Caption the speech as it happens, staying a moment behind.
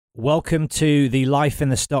Welcome to the Life in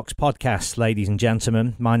the Stocks podcast, ladies and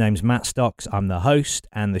gentlemen. My name's Matt Stocks. I'm the host,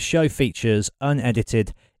 and the show features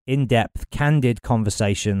unedited, in-depth, candid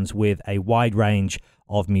conversations with a wide range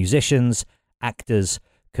of musicians, actors,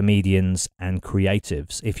 comedians, and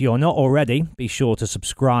creatives. If you're not already, be sure to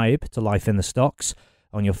subscribe to Life in the Stocks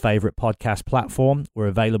on your favorite podcast platform. We're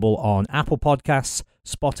available on Apple Podcasts,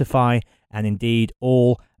 Spotify, and indeed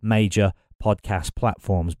all major podcast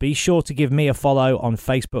platforms. Be sure to give me a follow on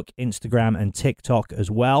Facebook, Instagram, and TikTok as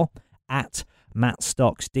well, at Matt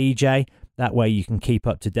Stocks DJ. That way you can keep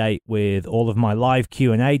up to date with all of my live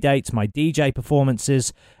Q&A dates, my DJ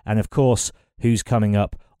performances, and of course, who's coming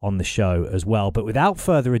up on the show as well. But without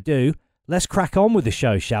further ado, let's crack on with the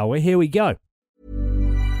show, shall we? Here we go.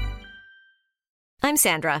 I'm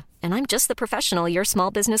Sandra, and I'm just the professional your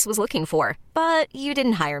small business was looking for. But you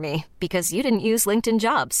didn't hire me because you didn't use LinkedIn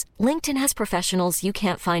Jobs. LinkedIn has professionals you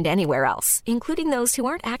can't find anywhere else, including those who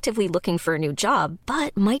aren't actively looking for a new job,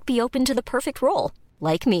 but might be open to the perfect role,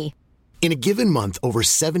 like me. In a given month, over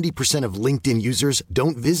 70% of LinkedIn users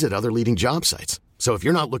don't visit other leading job sites. So if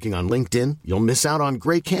you're not looking on LinkedIn, you'll miss out on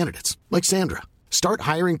great candidates, like Sandra. Start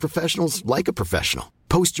hiring professionals like a professional.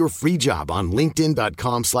 Post your free job on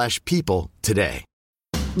linkedin.com/people today.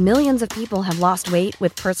 Millions of people have lost weight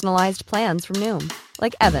with personalized plans from Noom.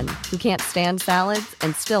 Like Evan, who can't stand salads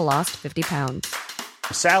and still lost 50 pounds.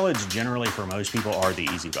 Salads generally for most people are the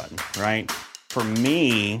easy button, right? For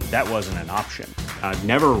me, that wasn't an option. I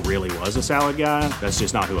never really was a salad guy. That's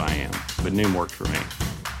just not who I am. But Noom worked for me.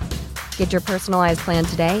 Get your personalized plan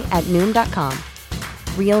today at Noom.com.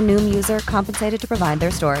 Real Noom user compensated to provide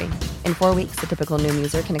their story. In 4 weeks, the typical Noom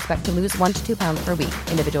user can expect to lose 1 to 2 pounds per week.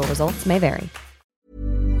 Individual results may vary.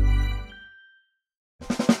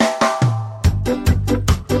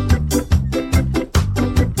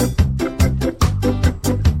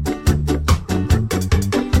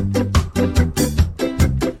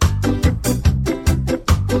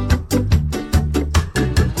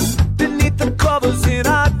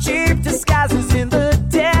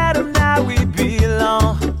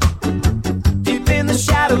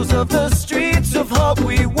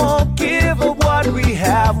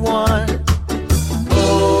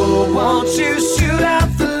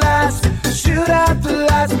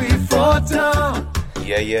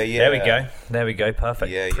 Yeah. There we go.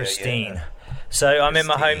 Perfect. Pristine. Yeah. So I'm in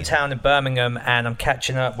my hometown of Birmingham, and I'm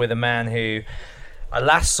catching up with a man who I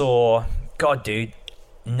last saw,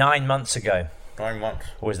 9 months ago. 9 months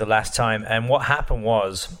was the last time. And what happened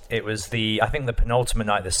was, it was the penultimate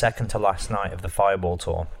night, the second to last night of the Fireball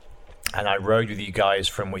tour. And I rode with you guys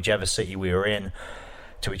from whichever city we were in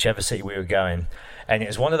to whichever city we were going. And it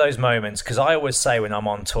was one of those moments, because I always say when I'm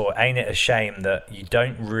on tour, ain't it a shame that you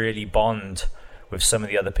don't really bond with some of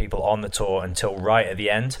the other people on the tour until right at the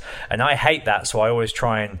end. And I hate that, so I always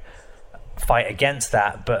try and fight against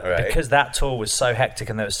that. But because that tour was so hectic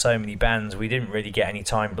and there were so many bands, we didn't really get any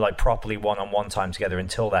time, like properly one-on-one time together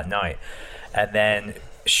until that night. And then,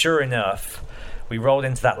 sure enough, we rolled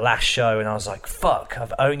into that last show, and I was like, fuck,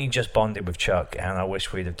 I've only just bonded with Chuck, and I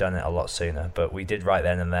wish we'd have done it a lot sooner. But we did right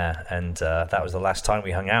then and there, and that was the last time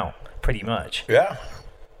we hung out, pretty much. Yeah.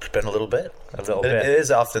 It's been a little bit. It is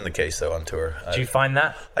often the case, though, on tour. Do you find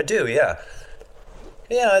that? I do, yeah.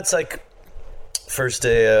 Yeah, it's like first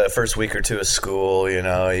day, first week or two of school, you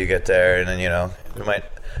get there, and then,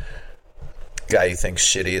 guy you think's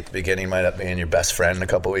shitty at the beginning might up being your best friend a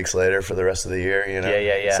couple weeks later for the rest of the year,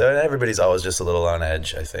 Yeah. So everybody's always just a little on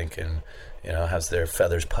edge, I think, and, has their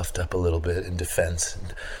feathers puffed up a little bit in defense, and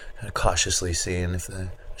kind of cautiously seeing if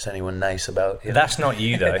there's anyone nice about. That's not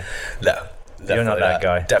you, though. No. You're not that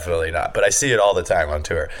guy. Definitely not. But I see it all the time on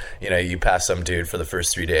tour. You pass some dude for the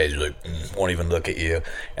first 3 days, you're like, won't even look at you.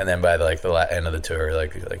 And then by the end of the tour,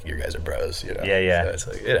 like you guys are bros, Yeah. So it's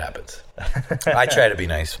like, it happens. I try to be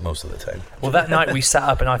nice most of the time. Well, that night we sat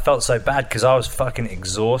up and I felt so bad because I was fucking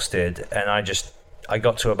exhausted, and I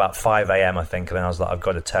got to about 5 a.m. I think, and then I was like, I've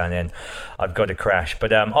got to turn in, I've got to crash.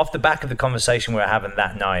 But off the back of the conversation we were having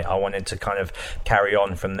that night, I wanted to kind of carry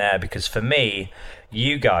on from there, because for me,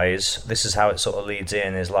 you guys, this is how it sort of leads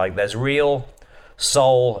in, is like there's real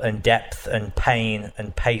soul and depth and pain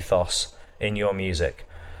and pathos in your music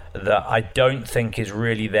that I don't think is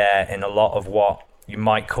really there in a lot of what you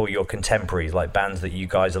might call your contemporaries, like bands that you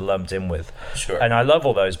guys are lumped in with. Sure. And I love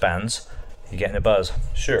all those bands. You're getting a buzz.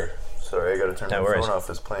 Sure. Sorry, I got to turn my worries. phone off.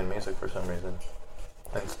 It's playing music for some reason.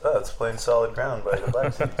 And, it's playing Solid Ground by the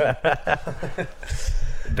Black Seeds.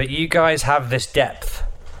 But you guys have this depth.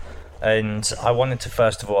 And I wanted to,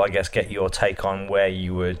 first of all, I guess, get your take on where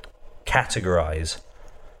you would categorize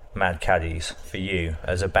Mad Caddies for you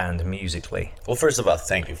as a band musically? Well, first of all,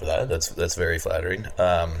 thank you for that. That's very flattering.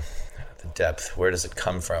 The depth, where does it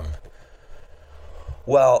come from?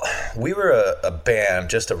 Well, we were a band,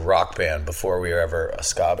 just a rock band, before we were ever a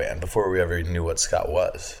ska band, before we ever knew what ska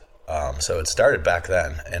was. So it started back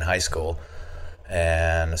then in high school,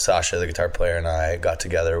 and Sasha, the guitar player, and I got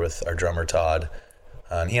together with our drummer, Todd,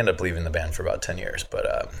 and he ended up leaving the band for about 10 years,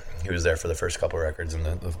 but he was there for the first couple records in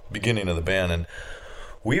the beginning of the band, and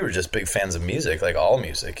we were just big fans of music, like all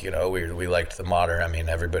music, you know. We liked the modern, I mean,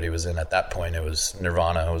 everybody was in, at that point, it was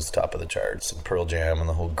Nirvana was top of the charts, and Pearl Jam, and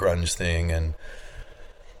the whole grunge thing, and,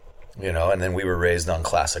 you know, and then we were raised on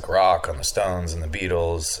classic rock, on the Stones, and the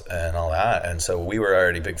Beatles, and all that, and so we were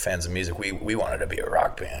already big fans of music. We wanted to be a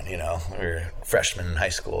rock band, you know. We were freshmen in high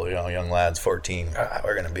school, you know, young lads, 14,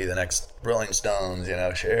 we're going to be the next Rolling Stones, you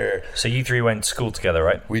know, sure. So you three went to school together,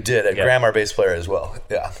 right? We did. Graham, our bass player, as well.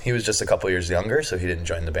 Yeah, he was just a couple years younger, so he didn't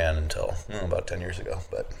join the band until about 10 years ago.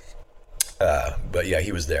 But yeah,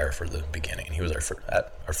 he was there for the beginning. He was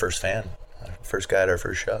our first fan, first guy at our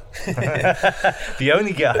first show. The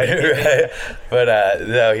only guy. Right. But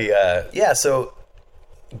no, he. So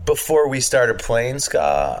before we started playing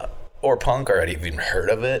ska or punk, or I'd even heard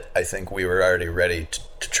of it, I think we were already ready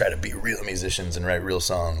to try to be real musicians and write real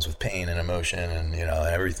songs with pain and emotion and, you know,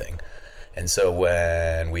 everything. And so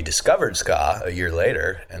when we discovered ska a year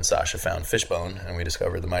later, and Sasha found Fishbone, and we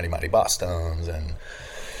discovered the Mighty Mighty Bosstones, and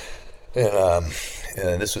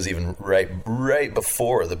this was even right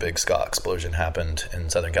before the big ska explosion happened in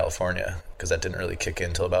Southern California, because that didn't really kick in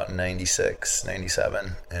until about 96,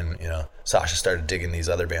 97. And, you know, Sasha started digging these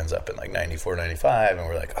other bands up in like 94, 95, and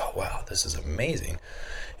we're like, oh, wow, this is amazing.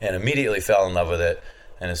 And immediately fell in love with it.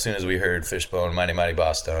 And as soon as we heard Fishbone, Mighty Mighty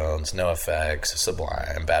Bosstones, NoFX,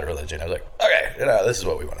 Sublime, Bad Religion, I was like, okay, you know, this is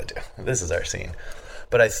what we want to do. This is our scene.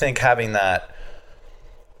 But I think having that,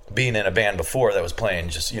 being in a band before that was playing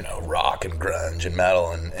just, you know, rock and grunge and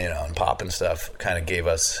metal and, you know, and pop and stuff, kind of gave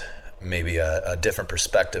us maybe a different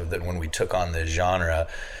perspective that when we took on this genre,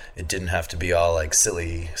 it didn't have to be all like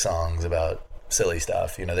silly songs about silly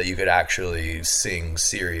stuff, you know, that you could actually sing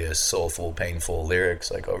serious, soulful, painful lyrics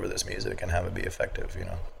like over this music and have it be effective, you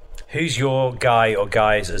know. Who's your guy or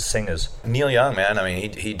guys as singers? Neil Young, man. I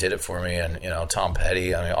mean, he did it for me, and, you know, Tom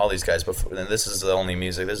Petty. I mean, all these guys before. And this is the only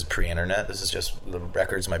music. This is pre-internet. This is just the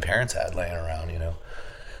records my parents had laying around, you know.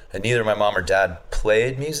 And neither my mom or dad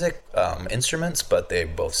played music, instruments, but they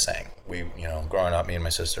both sang. We, you know, growing up, me and my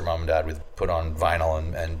sister, mom and dad, we'd put on vinyl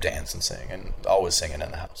and dance and sing, and always singing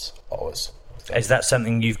in the house, always. Is that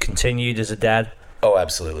something you've continued as a dad? Oh,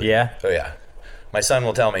 absolutely. Yeah? Oh, yeah. My son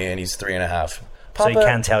will tell me, and he's 3.5. Papa, so he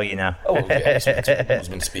can tell you now. Oh, yeah, he's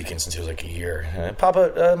been speaking since he was like a year.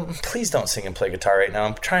 Papa, please don't sing and play guitar right now.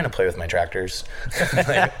 I'm trying to play with my tractors.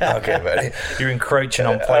 Like, okay, buddy. You're encroaching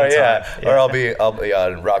on playing time. Yeah. Or I'll be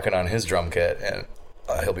rocking on his drum kit, and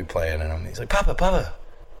he'll be playing, and he's like, Papa,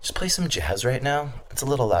 just play some jazz right now. It's a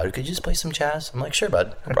little louder. Could you just play some jazz? I'm like, sure,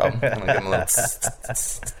 bud. No problem. I'm gonna give him a little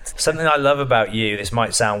Something I love about you, this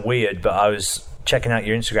might sound weird, but I was checking out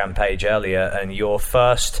your Instagram page earlier, and your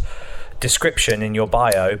first description in your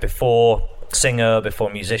bio, before singer,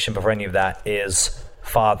 before musician, before any of that, is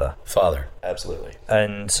father. Father, absolutely.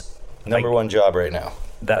 And number one job right now.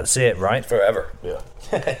 That's it, right? Forever.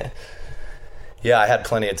 Yeah. Yeah, I had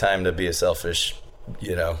plenty of time to be a selfish,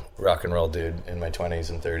 you know, rock and roll dude in my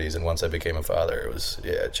 20s and 30s, and once I became a father,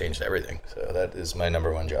 it changed everything. So that is my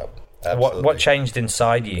number one job. Absolutely. What changed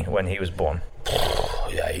inside you when he was born?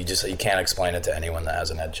 Yeah, you can't explain it to anyone that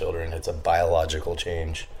hasn't had children. It's a biological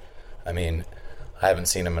change. I mean, I haven't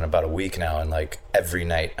seen him in about a week now, and like every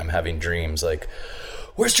night I'm having dreams like,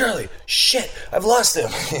 where's Charlie? Shit, I've lost him.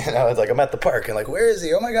 You know, it's like I'm at the park and like, where is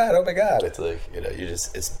he? Oh my god. It's like, you know,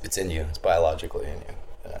 it's in you. It's biologically in you.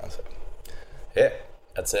 You know, so yeah,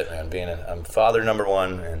 that's it, man. I'm father number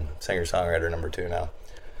one and singer-songwriter number two now.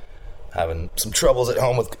 Having some troubles at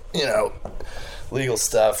home with, you know, legal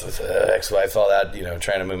stuff with ex-wife, all that, you know,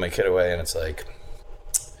 trying to move my kid away, and it's like,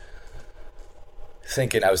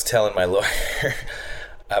 thinking, I was telling my lawyer,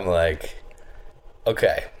 I'm like,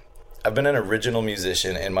 okay, I've been an original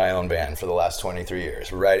musician in my own band for the last 23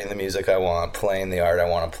 years, writing the music I want, playing the art I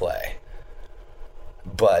want to play.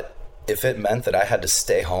 But if it meant that I had to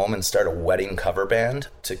stay home and start a wedding cover band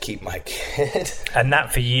to keep my kid... And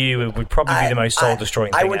that for you would probably be the most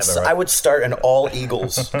soul-destroying thing ever, right? I would start an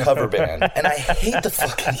all-Eagles cover band. And I hate the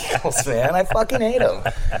fucking Eagles, man. I fucking hate them.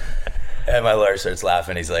 And my lawyer starts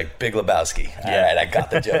laughing. He's like, Big Lebowski. All right, I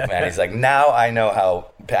got the joke, man. He's like, now I know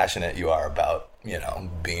how passionate you are about, you know,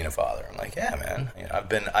 being a father. I'm like, yeah, man. You know,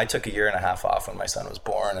 I took a year and a half off when my son was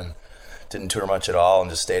born and didn't tour much at all and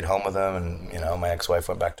just stayed home with him. And, you know, my ex-wife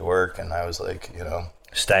went back to work and I was like, you know,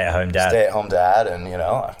 stay-at-home dad. And, you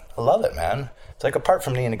know, I love it, man. It's like, apart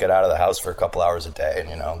from needing to get out of the house for a couple hours a day and,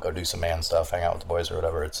 you know, go do some man stuff, hang out with the boys or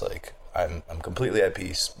whatever, it's like I'm completely at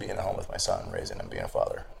peace being at home with my son, raising him, being a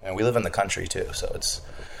father. And we live in the country too, so it's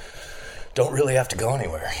don't really have to go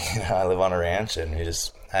anywhere. You know, I live on a ranch and we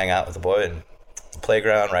just hang out with the boy and the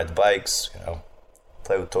playground, ride the bikes, you know,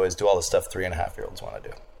 play with toys, do all the stuff 3.5-year-olds want to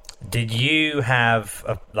do. Did you have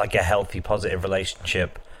a healthy, positive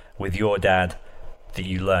relationship with your dad that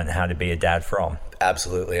you learned how to be a dad from?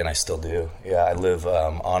 Absolutely, and I still do. Yeah, I live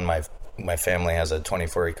on my family has a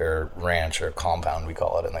 24-acre ranch or compound, we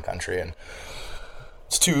call it in the country, and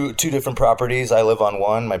it's two different properties. I live on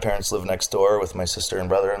one. My parents live next door with my sister and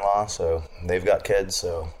brother-in-law, so they've got kids.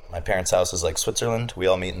 So my parents' house is like Switzerland. We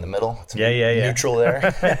all meet in the middle. It's neutral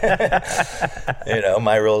there. You know,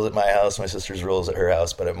 my role's at my house, my sister's role's at her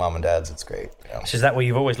house, but at mom and dad's, it's great. You know? So is that where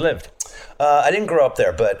you've always lived? I didn't grow up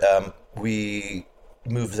there, but we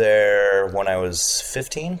moved there when I was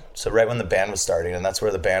 15, so right when the band was starting, and that's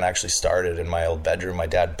where the band actually started, in my old bedroom. My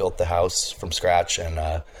dad built the house from scratch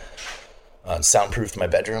and soundproofed my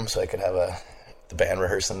bedroom so I could have the band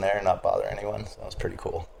rehearse in there and not bother anyone. So that was pretty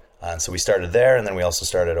cool. And so we started there, and then we also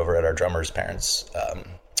started over at our drummer's parents'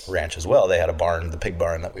 ranch as well. They had a barn, the pig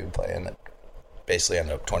barn that we would play in, that basically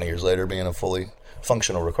ended up 20 years later being a fully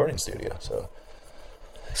functional recording studio. So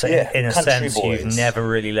yeah, in a sense, boys. You've never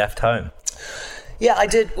really left home. Yeah, I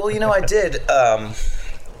did. Well, you know, I did.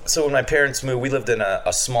 So when my parents moved, we lived in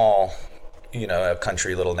a small, you know, a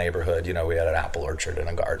country little neighborhood. You know, we had an apple orchard and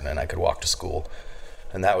a garden, and I could walk to school.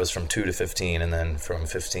 And that was from 2 to 15, and then from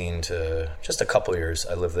 15 to just a couple years,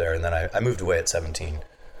 I lived there. And then I moved away at 17.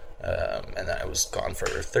 And then I was gone for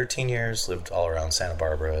 13 years, lived all around Santa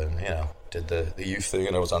Barbara, and, you know, did the youth thing,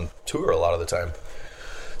 and I was on tour a lot of the time.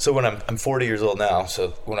 So when I'm 40 years old now, so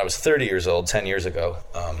when I was 30 years old, 10 years ago,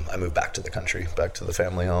 I moved back to the country, back to the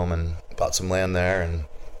family home, and bought some land there, and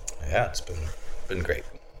yeah, it's been great.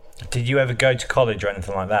 Did you ever go to college or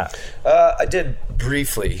anything like that? I did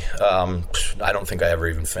briefly. I don't think I ever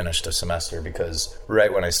even finished a semester, because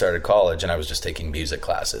right when I started college, and I was just taking music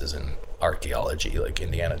classes and archaeology, like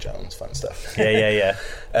Indiana Jones, fun stuff. Yeah.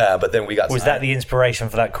 But then we got... Was that the inspiration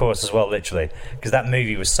for that course as well, literally? Because that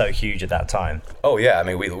movie was so huge at that time. Oh, yeah. I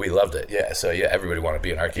mean, we loved it. Yeah. So, yeah, everybody wanted to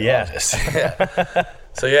be an archaeologist. Yeah.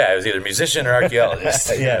 So, yeah, it was either musician or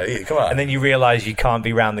archaeologist. Yeah. Come on. And then you realize you can't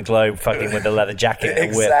be round the globe fucking with a leather jacket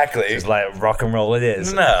and a whip. Exactly. It's like rock and roll it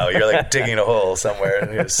is. No, you're like digging a hole somewhere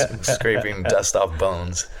and you're scraping dust off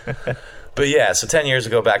bones. But yeah, so 10 years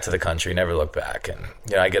ago, back to the country, never looked back. And,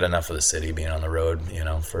 you know, I get enough of the city being on the road, you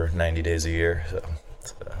know, for 90 days a year. So.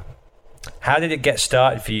 How did it get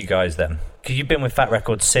started for you guys then? Because you've been with Fat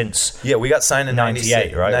Records since... Yeah, we got signed in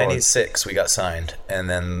 98, right? 96 we got signed. And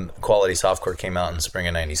then Quality Softcore came out in spring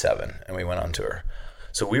of 97, and we went on tour.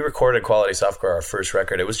 So we recorded Quality Softcore, our first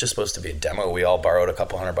record. It was just supposed to be a demo. We all borrowed a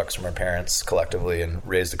couple $100 from our parents collectively and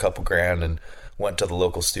raised a couple grand and went to the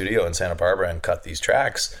local studio in Santa Barbara and cut these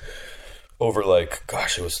tracks over like,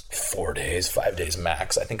 gosh, it was 4 days, 5 days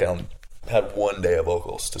max. I think I only had 1 day of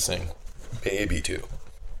vocals to sing, maybe 2.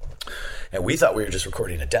 And we thought we were just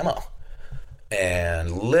recording a demo.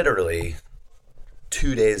 And literally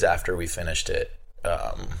 2 days after we finished it,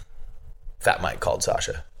 Fat Mike called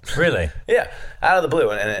Sasha. Really? Yeah, out of the blue.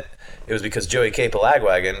 And it was because Joey Cape of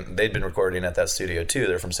Lagwagon, they'd been recording at that studio too.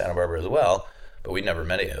 They're from Santa Barbara as well. But we'd never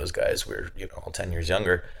met any of those guys. We were, you know, all 10 years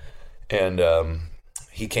younger. And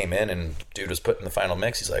he came in and dude was putting the final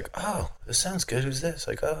mix. He's like, oh, this sounds good. Who's this?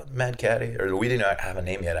 Like, oh, Mad Caddy. Or we didn't have a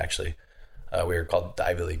name yet, actually. We were called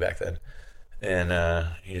Divey League back then. And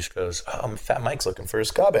he just goes, oh, Fat Mike's looking for a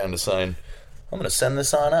ska band to sign. I'm going to send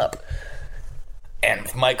this on up.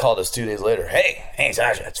 And Mike called us 2 days later. Hey,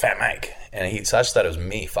 Sasha, it's Fat Mike. And Sasha thought it was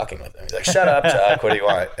me fucking with him. He's like, shut up, Chuck, what do you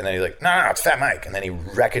want? And then he's like, no, it's Fat Mike. And then he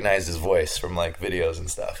recognized his voice from like videos and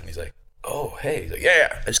stuff. And he's like, oh, hey. He's like,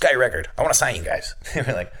 yeah, I just got your record. I want to sign you guys. And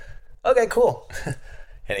we're like, okay, cool.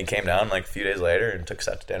 And he came down like a few days later and took us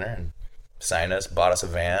out to dinner and signed us, bought us a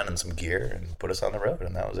van and some gear and put us on the road.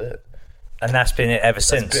 And that was it. And that's been it ever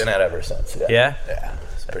since? That's been it ever since, yeah. Yeah? Yeah,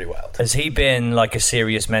 it's pretty wild. Has he been like a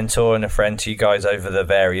serious mentor and a friend to you guys over the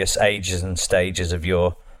various ages and stages of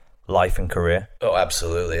your life and career? Oh,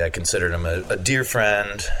 absolutely. I considered him a dear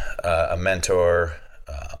friend, a mentor,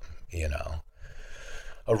 you know,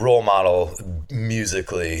 a role model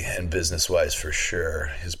musically and business-wise for sure.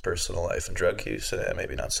 His personal life and drug use,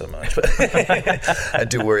 maybe not so much, but I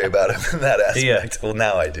do worry about him in that aspect. Yeah. Well,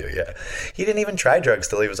 now I do, yeah. He didn't even try drugs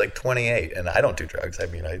till he was like 28, and I don't do drugs. I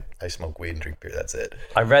mean, I smoke weed and drink beer, that's it.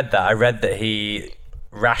 I read that he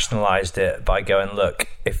rationalized it by going, look,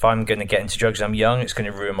 if I'm going to get into drugs, I'm young, it's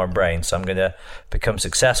going to ruin my brain, so I'm going to become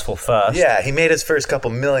successful first. Yeah, he made his first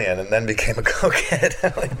couple million and then became a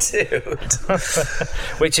cokehead. Like,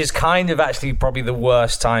 dude. Which is kind of actually probably the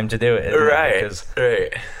worst time to do it, right?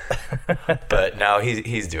 But now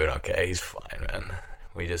he's doing okay. He's fine, man.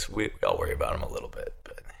 We all worry about him a little bit,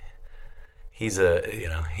 but he's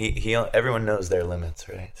he everyone knows their limits,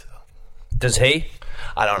 right? So. Does he?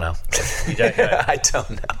 I don't know. You don't know? I don't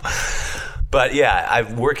know. But yeah,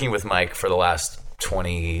 I'm working with Mike for the last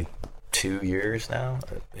 22 years now.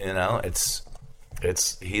 You know,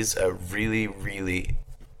 he's a really, really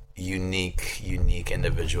unique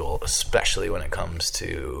individual, especially when it comes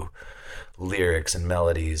to lyrics and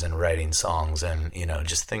melodies and writing songs, and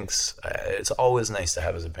just thinks it's always nice to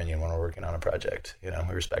have his opinion when we're working on a project. We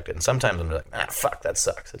respect it, and sometimes I'm like, fuck, that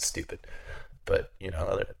sucks, that's stupid, but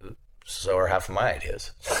so are half of my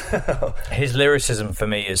ideas. His lyricism for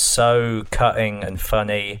me is so cutting and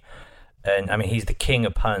funny, and I mean, he's the king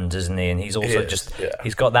of puns, isn't he? And he's also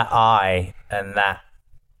he's got that eye, and that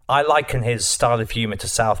I liken his style of humor to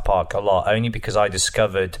South Park a lot, only because I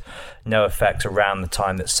discovered NoFX around the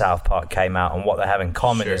time that South Park came out, and what they have in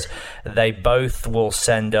common is they both will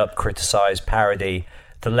send up, criticize, parody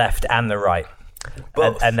the left and the right,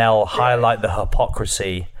 and they'll highlight the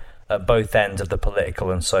hypocrisy at both ends of the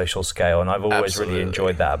political and social scale, and I've always really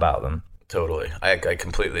enjoyed that about them. Totally. I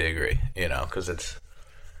completely agree, because it's,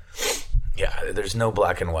 there's no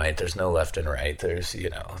black and white, there's no left and right,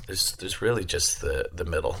 there's really just the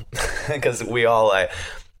middle. Because we all,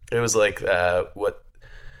 it was like what,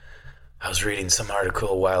 I was reading some article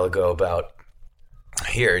a while ago about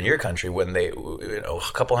here in your country when they, a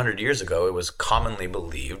couple hundred years ago, it was commonly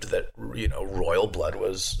believed that, royal blood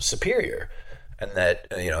was superior. And that,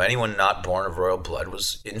 anyone not born of royal blood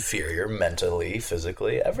was inferior mentally,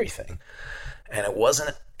 physically, everything. And it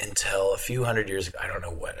wasn't until a few hundred years ago, I don't know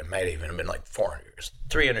what, it might even have been like 400 years,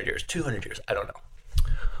 300 years, 200 years, I don't know.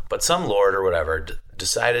 But some lord or whatever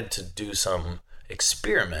decided to do some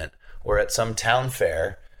experiment where at some town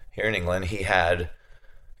fair here in England, he had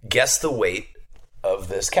guess the weight of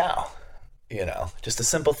this cow. Just a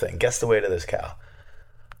simple thing, guess the weight of this cow.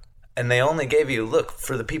 And they only gave you, look,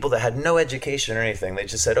 for the people that had no education or anything, they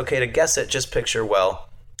just said, okay, to guess it, just picture, well,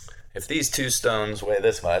 if these 2 stones weigh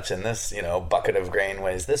this much and this, bucket of grain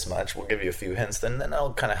weighs this much, we'll give you a few hints, then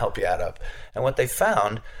I'll kind of help you add up. And what they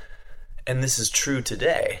found, and this is true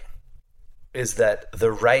today, is that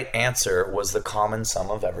the right answer was the common sum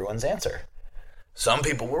of everyone's answer. Some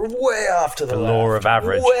people were way off to the left, law of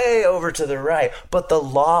average, way over to the right. But the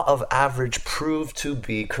law of average proved to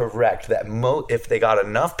be correct. That if they got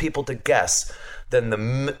enough people to guess, then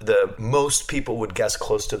the most people would guess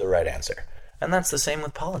close to the right answer. And that's the same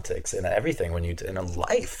with politics and everything. When in a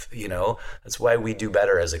life, that's why we do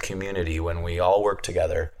better as a community when we all work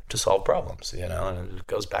together to solve problems. And it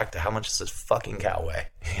goes back to how much does this fucking cow weigh?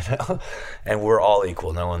 And we're all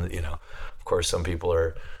equal. No one, of course, some people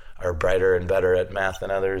are brighter and better at math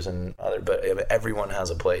than others, but everyone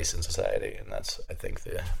has a place in society, and that's, I think,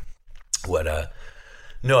 what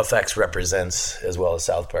NoFX represents, as well as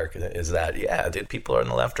South Park, is that people on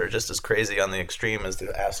the left are just as crazy on the extreme as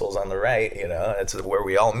the assholes on the right. It's where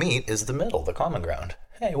we all meet is the middle, the common ground.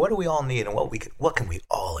 Hey, what do we all need, and what can we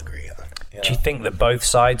all agree on? Do you think that both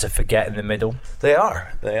sides are forgetting the middle? They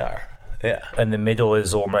are, yeah. And the middle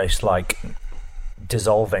is almost like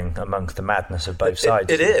dissolving amongst the madness of both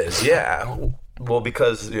sides. It is, yeah. Well,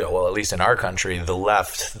 because, at least in our country, the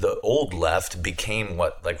left, the old left, became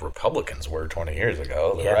what like Republicans were 20 years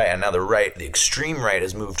ago. The right, and now the right, the extreme right,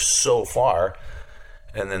 has moved so far,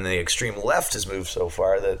 and then the extreme left has moved so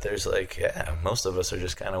far that there's most of us are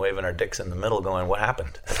just kind of waving our dicks in the middle, going, "What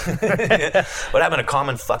happened? What happened to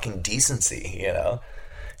common fucking decency?"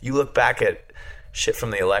 You look back at shit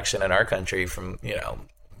from the election in our country, from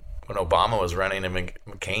when Obama was running and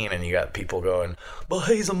McCain, and you got people going, but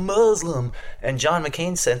he's a Muslim. And John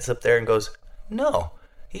McCain sits up there and goes, no,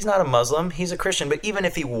 he's not a Muslim. He's a Christian. But even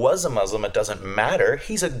if he was a Muslim, it doesn't matter.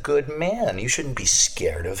 He's a good man. You shouldn't be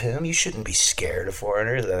scared of him. You shouldn't be scared of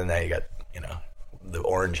foreigners. And now you got, the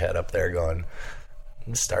orange head up there going,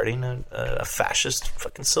 starting a fascist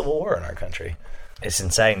fucking civil war in our country. It's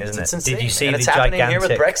insane, isn't it? It's insane. Did you see and the it's gigantic... happening here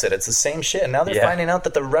with Brexit. It's the same shit. And now they're finding out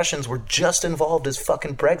that the Russians were just involved as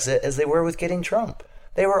fucking Brexit as they were with getting Trump.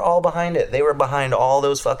 They were all behind it. They were behind all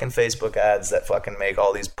those fucking Facebook ads that fucking make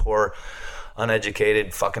all these poor,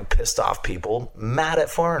 uneducated, fucking pissed off people mad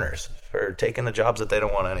at foreigners for taking the jobs that they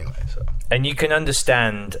don't want anyway. So. And you can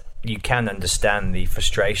understand you can understand the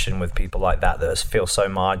frustration with people like that feel so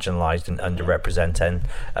marginalized and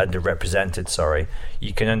underrepresented. Sorry,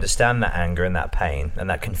 you can understand that anger and that pain and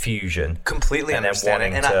that confusion. Completely and understand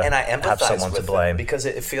it, and I empathize have someone with to blame because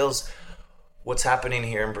it feels what's happening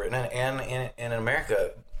here in Britain and in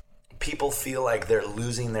America. People feel like they're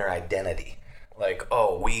losing their identity. Like,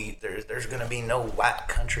 there's going to be no white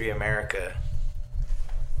country America.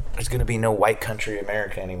 There's going to be no white country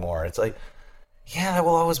America anymore. It's like, yeah, that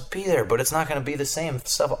will always be there, but it's not going to be the same.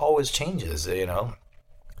 Stuff always changes, you know?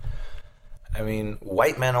 I mean,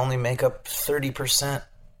 white men only make up 30%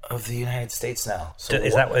 of the United States now. So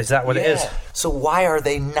is that what it is? So why are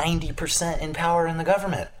they 90% in power in the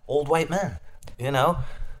government? Old white men, you know?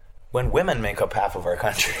 When women make up half of our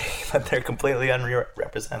country, but they're completely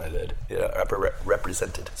unrepresented.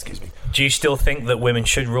 Represented, excuse me. Do you still think that women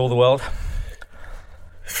should rule the world?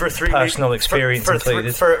 For 3 personal experience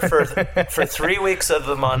included. For 3 weeks of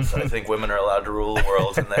the month, I think women are allowed to rule the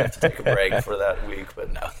world, and they have to take a break for that week.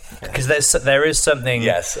 But no, because there is something.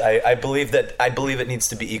 Yes, I believe that. I believe it needs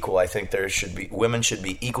to be equal. I think women should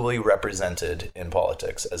be equally represented in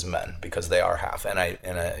politics as men because they are half. And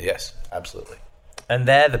yes, absolutely. And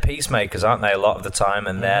they're the peacemakers, aren't they? A lot of the time,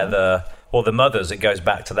 and they're the mothers. It goes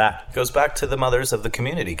back to that. It goes back to the mothers of the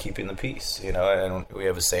community keeping the peace, you know. And we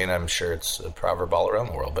have a saying, I'm sure it's a proverb all around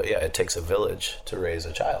the world, but yeah, it takes a village to raise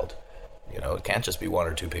a child. You know, it can't just be one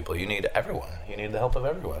or two people. You need everyone. You need the help of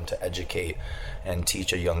everyone to educate and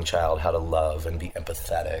teach a young child how to love and be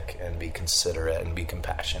empathetic and be considerate and be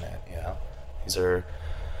compassionate, you know.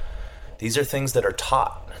 These are things that are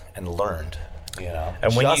taught and learned. You know,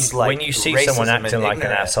 and when you see someone acting like an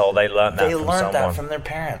asshole, they learned that from their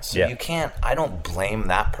parents. So you can't. I don't blame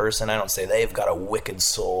that person. I don't say they've got a wicked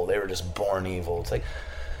soul. They were just born evil. It's like,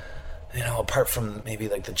 you know, apart from maybe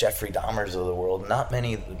like the Jeffrey Dahmers of the world, not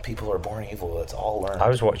many people are born evil. It's all learned. I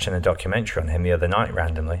was watching a documentary on him the other night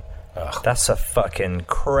randomly. Ugh. That's a fucking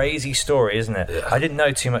crazy story, isn't it? Yeah. I didn't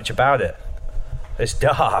know too much about it. It's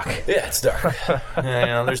dark. Yeah, it's dark. You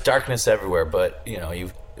know, there's darkness everywhere, but you know,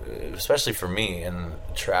 especially for me and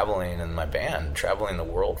traveling in my band, traveling the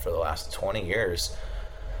world for the last 20 years,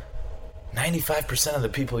 95% of the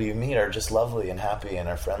people you meet are just lovely and happy and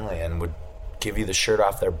are friendly and would give you the shirt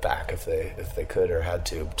off their back if they could or had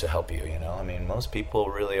to help you, you know? I mean, most people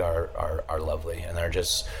really are lovely, and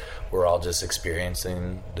we're all just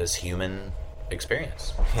experiencing this human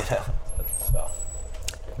experience, you know? So.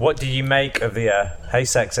 What do you make of the, hey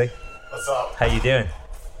sexy. What's up? How you doing?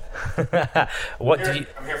 I'm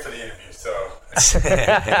here for the interview, so.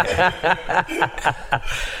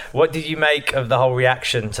 What did you make of the whole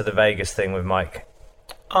reaction to the Vegas thing with Mike?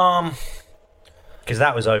 Because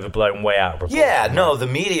that was overblown way out of proportion. Yeah, no, the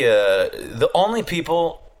media, the only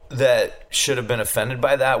people that should have been offended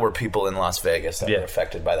by that were people in Las Vegas that were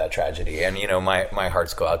affected by that tragedy. And, you know, my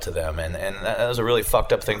hearts go out to them. And that was a really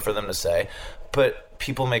fucked up thing for them to say. But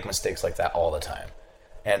people make mistakes like that all the time.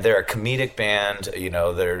 And they're a comedic band, you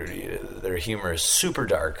know, their humor is super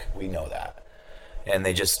dark. We know that. And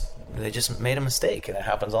they just made a mistake, and it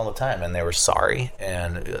happens all the time. And they were sorry.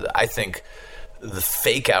 And I think the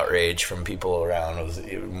fake outrage from people around was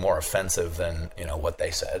more offensive than, you know, what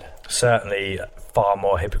they said. Certainly far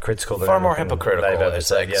more hypocritical than they've ever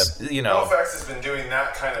said. You know, NoFX has been doing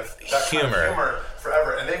that kind of humor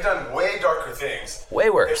forever, and they've done way darker things.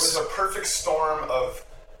 Way worse. It was a perfect storm of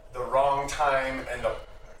the wrong time and the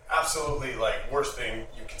absolutely worst thing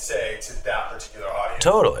you could say to that particular audience.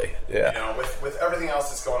 Totally. Yeah. You know, with everything else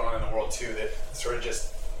that's going on in the world too, that sort of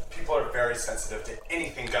just people are very sensitive to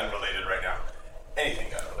anything gun related right now.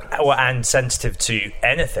 Anything gun related. Well, and sensitive to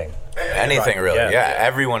anything. Anything really. Yeah.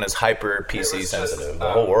 Everyone is hyper PC sensitive.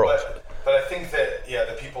 The whole world. But I think that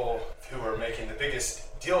the people who were making the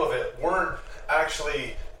biggest deal of it weren't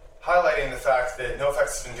actually highlighting the fact that NoFX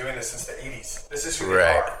has been doing this since the 80s. This is who they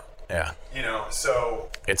are. Yeah. You know, so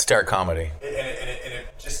it's dark comedy. It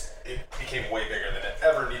became way bigger than it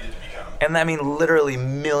ever needed to become. And I mean, literally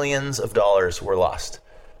millions of dollars were lost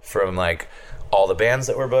from all the bands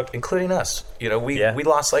that were booked, including us. You know, we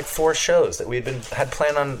lost 4 shows that we had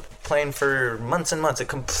planned on playing for months and months. It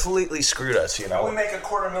completely screwed us, you know. We make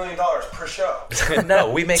 $250,000 per show. No,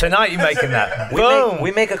 we make tonight. You're making that.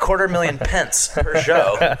 We make $250,000 pence per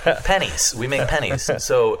show. Pennies. We make pennies.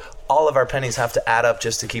 So all of our pennies have to add up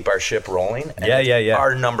just to keep our ship rolling. And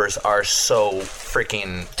our numbers are so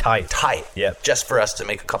freaking tight. Yeah. Just for us to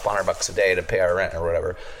make a couple $100 a day to pay our rent or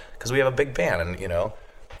whatever, because we have a big band, and you know.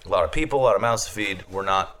 a lot of people, a lot of mouths to feed. We're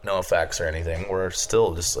not NoFX or anything. We're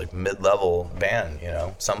still just like mid-level band, you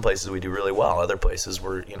know. Some places we do really well. Other places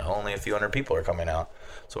we're, you know, only a few hundred people are coming out.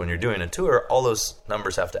 So when you're doing a tour, all those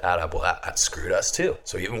numbers have to add up. Well, that screwed us too.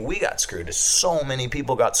 So even we got screwed. So many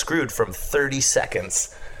people got screwed from 30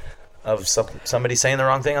 seconds of somebody saying the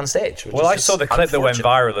wrong thing on stage. Well, I saw the clip that went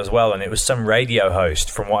viral as well, and it was some radio host.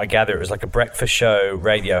 From what I gather, it was like a breakfast show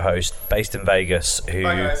radio host based in Vegas who...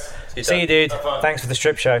 Bye, guys. See you, dude. Thanks for the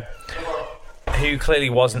strip show. Who clearly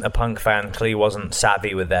wasn't a punk fan, clearly wasn't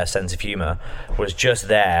savvy with their sense of humour, was just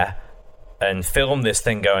there and filmed this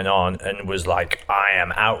thing going on and was like, I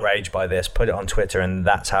am outraged by this, put it on Twitter, and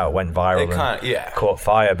that's how it went viral and caught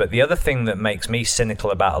fire. But the other thing that makes me cynical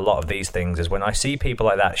about a lot of these things is when I see people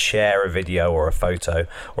like that share a video or a photo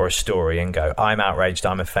or a story and go, I'm outraged,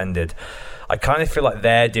 I'm offended. I kind of feel like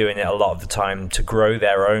they're doing it a lot of the time to grow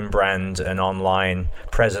their own brand and online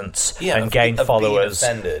presence and gain followers.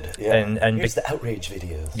 Being offended. And here's the outrage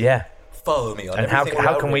videos. Yeah. Follow me on and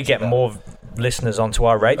how can we get more listeners onto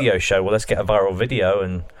our radio show? Well, let's get a viral video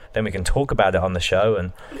and then we can talk about it on the show.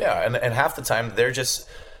 And and half the time they're just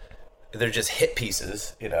hit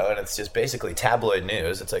pieces, you know, and it's just basically tabloid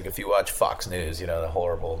news. It's like if you watch Fox News, you know, the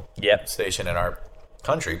horrible station in our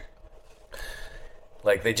country,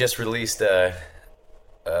 like they just released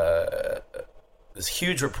this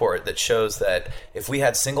huge report that shows that if we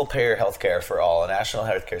had single-payer healthcare for all, a national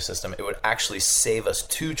healthcare system, it would actually save us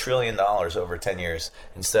 $2 trillion over 10 years.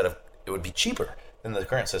 Instead of, it would be cheaper than the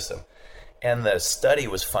current system. And the study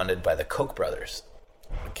was funded by the Koch brothers,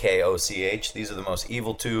 K-O-C-H. These are the most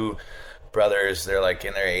evil two brothers. They're like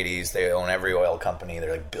in their 80s. They own every oil company.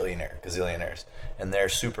 They're like gazillionaires. And they're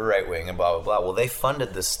super right-wing and blah, blah, blah. Well, they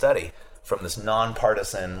funded this study from this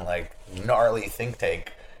nonpartisan, like, gnarly think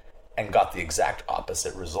tank and got the exact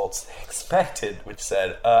opposite results they expected, which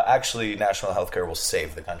said, actually, national healthcare will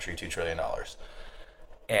save the country $2 trillion.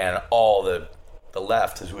 And all the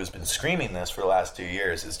left, who has been screaming this for the last 2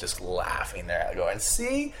 years, is just laughing there, going,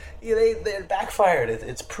 see, they backfired.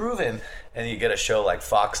 It's proven. And you get a show like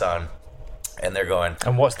Fox on, and they're going...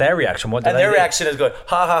 And what's their reaction? What do their reaction is going,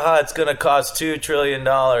 ha, ha, ha, it's going to cost $2 trillion,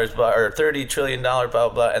 or $30 trillion, blah, blah,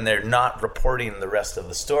 blah, and they're not reporting the rest of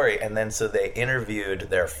the story. And then so they interviewed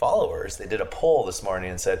their followers. They did a poll this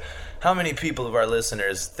morning and said, how many people of our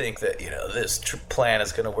listeners think that, you know, this plan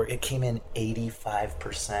is going to work? It came in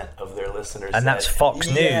 85% of their listeners. And that's Fox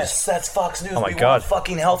News. Yes, that's Fox News. Oh my God. Want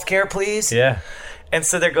fucking healthcare, please? Yeah. And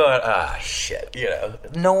so they're going, shit, you know,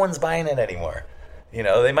 no one's buying it anymore. You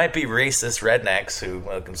know, they might be racist rednecks who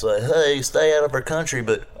can say, hey, stay out of our country,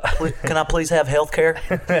 but can I please have health care?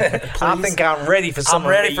 I think I'm ready for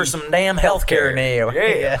some damn health care now.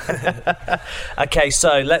 Yeah. Okay,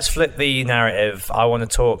 so let's flip the narrative. I want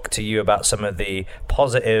to talk to you about some of the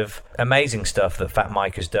positive, amazing stuff that Fat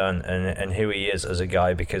Mike has done and who he is as a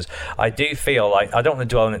guy, because I do feel like, I don't want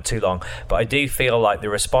to dwell on it too long, but I do feel like the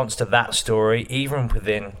response to that story, even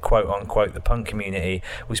within quote-unquote the punk community,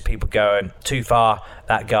 was people going, too far,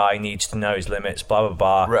 that guy needs to know his limits, blah, blah,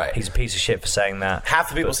 blah. Right. He's a piece of shit for saying that. Half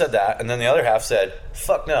the people said that, and then the other half said,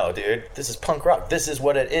 fuck no, dude. This is punk rock. This is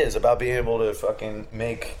what it is, about being able to fucking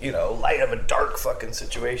make, you know, light of a dark fucking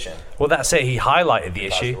situation. Well, that's it. He highlighted the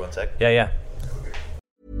issue. 1 sec. Yeah.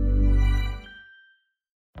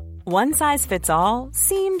 One size fits all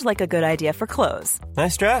seemed like a good idea for clothes.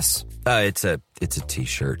 Nice dress. It's a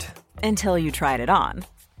t-shirt. Until you tried it on.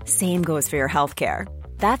 Same goes for your healthcare.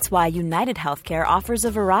 That's why United Healthcare offers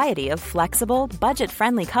a variety of flexible,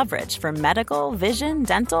 budget-friendly coverage for medical, vision,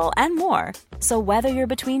 dental, and more. So whether you're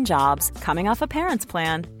between jobs, coming off a parent's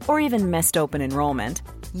plan, or even missed open enrollment,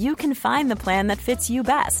 you can find the plan that fits you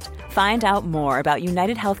best. Find out more about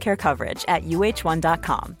United Healthcare coverage at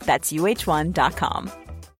uh1.com. That's uh1.com.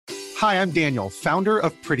 Hi, I'm Daniel, founder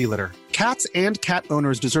of Pretty Litter. Cats and cat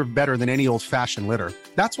owners deserve better than any old-fashioned litter.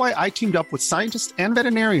 That's why I teamed up with scientists and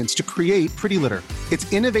veterinarians to create Pretty Litter.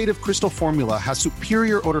 Its innovative crystal formula has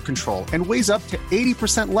superior odor control and weighs up to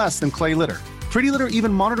 80% less than clay litter. Pretty Litter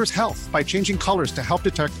even monitors health by changing colors to help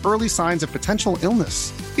detect early signs of potential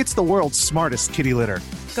illness. It's the world's smartest kitty litter.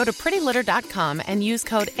 Go to prettylitter.com and use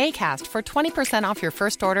code ACAST for 20% off your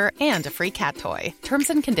first order and a free cat toy. Terms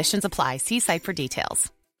and conditions apply. See site for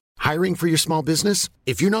details. Hiring for your small business?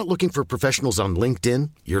 If you're not looking for professionals on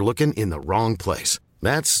LinkedIn, you're looking in the wrong place.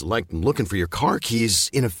 That's like looking for your car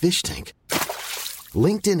keys in a fish tank.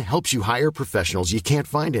 LinkedIn helps you hire professionals you can't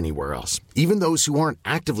find anywhere else, even those who aren't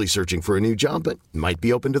actively searching for a new job but might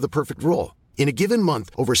be open to the perfect role. In a given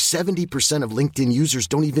month, over 70% of LinkedIn users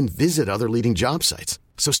don't even visit other leading job sites.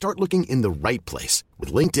 So start looking in the right place.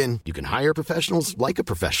 With LinkedIn, you can hire professionals like a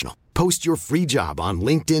professional. Post your free job on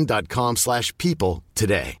linkedin.com/people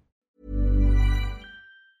today.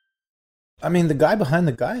 I mean, the guy behind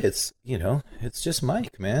the guy, it's just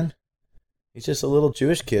Mike, man. He's just a little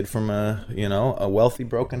Jewish kid from a wealthy,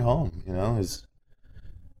 broken home.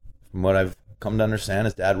 From what I've come to understand,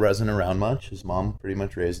 his dad wasn't around much. His mom pretty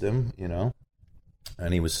much raised him,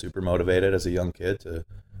 and he was super motivated as a young kid to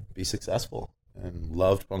be successful and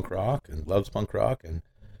loved punk rock and loves punk rock. And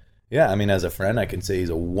yeah, I mean, as a friend, I can say he's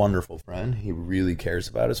a wonderful friend. He really cares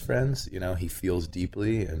about his friends. He feels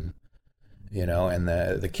deeply, and and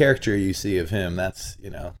the character you see of him, that's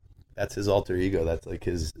his alter ego. That's like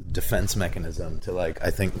his defense mechanism to, like,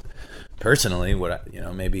 I think personally,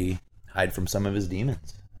 maybe hide from some of his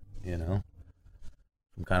demons, from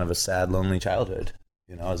kind of a sad, lonely childhood,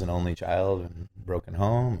 as an only child and broken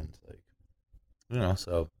home. And it's like,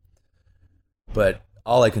 so, but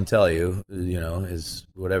all I can tell you, is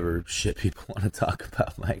whatever shit people want to talk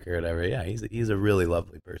about Mike or whatever. Yeah, he's a really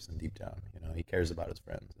lovely person deep down. He cares about his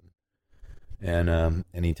friends, and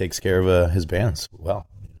he takes care of his bands well.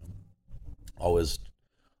 Always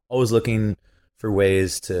looking for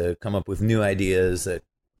ways to come up with new ideas to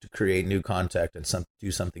create new content and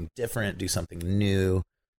do something different, do something new,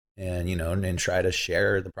 and and try to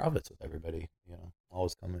share the profits with everybody.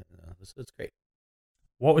 Always coming. It's great.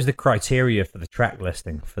 What was the criteria for the track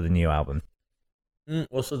listing for the new album?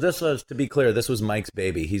 Well, so this was, to be clear, this was Mike's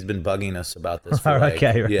baby. He's been bugging us about this for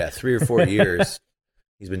right. 3 or 4 years.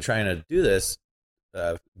 He's been trying to do this,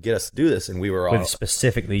 get us to do this, and we were all... With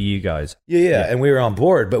specifically you guys. Yeah, and we were on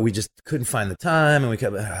board, but we just couldn't find the time, and we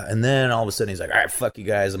kept... And then all of a sudden he's like, all right, fuck you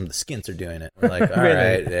guys, the Skints are doing it. We're like, all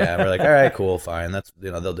right, yeah. We're like, all right, cool, fine. That's,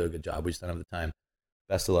 they'll do a good job. We just don't have the time.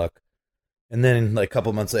 Best of luck. And then, like, a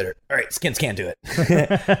couple months later, all right, Skints can't do it.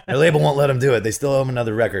 Their label won't let them do it. They still owe them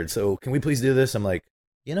another record. So can we please do this? I'm like,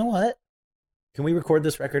 you know what? Can we record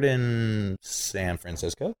this record in San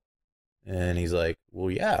Francisco? And he's like,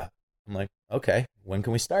 well, yeah. I'm like, okay, when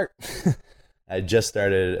can we start? I just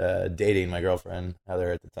started dating my girlfriend,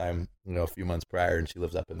 Heather, at the time, a few months prior, and she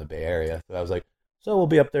lives up in the Bay Area. So I was like, so we'll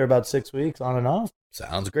be up there about 6 weeks on and off.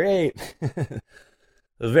 Sounds great.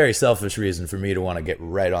 A very selfish reason for me to want to get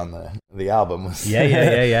right on the album was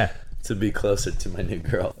to be closer to my new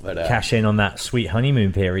girl. But cash in on that sweet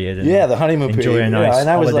honeymoon period. And the honeymoon enjoy period. Enjoy a nice and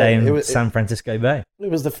holiday in San Francisco Bay.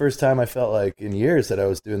 It was the first time I felt like in years that I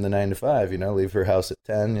was doing the 9 to 5. Leave her house at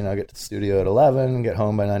 10. Get to the studio at 11. Get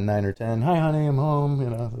home by 9 or 10. Hi, honey, I'm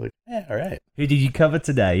home. Like, yeah, all right. Who did you cover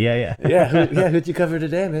today? Who'd you cover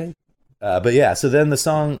today, man? But yeah, so then the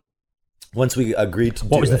song. Once we agreed to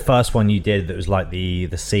what was the first one you did that was like the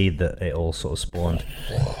seed that it all sort of spawned?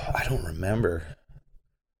 I don't remember.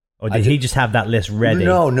 Or did he just have that list ready?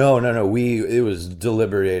 No. It was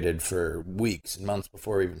deliberated for weeks and months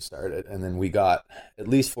before we even started. And then we got at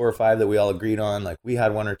least 4 or 5 that we all agreed on. Like, we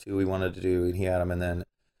had 1 or 2 we wanted to do, and he had them. And then,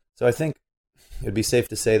 so I think it'd be safe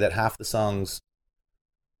to say that half the songs,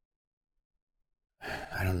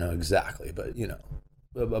 I don't know exactly, but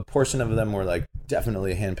a portion of them were like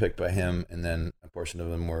definitely handpicked by him, and then a portion of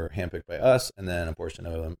them were handpicked by us, and then a portion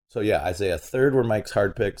of them. So yeah, I say a third were Mike's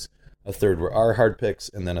hard picks, a third were our hard picks,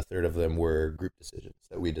 and then a third of them were group decisions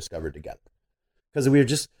that we discovered together. Because we were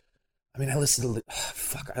just, I listened to,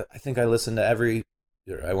 I think I listened to every,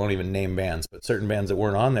 I won't even name bands, but certain bands that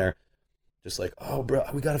weren't on there, just like, oh bro,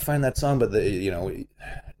 we got to find that song. But you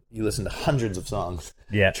listen to hundreds of songs,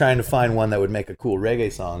 trying to find one that would make a cool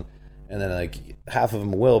reggae song. And then like half of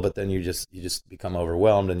them will, but then you just become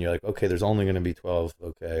overwhelmed, and you're like, okay, there's only going to be 12,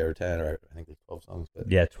 or 10, or I think there's 12 songs. But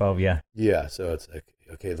 12, yeah. So it's like,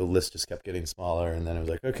 okay, the list just kept getting smaller, and then it was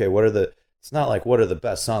like, okay, it's not like what are the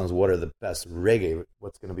best songs, what are the best reggae,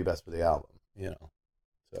 what's going to be best for the album,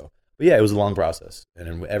 So, but yeah, it was a long process,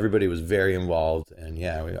 and everybody was very involved, and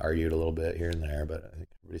we argued a little bit here and there, but I think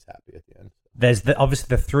everybody's happy at the end. There's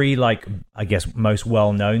obviously the 3, like, I guess most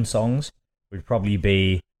well-known songs would probably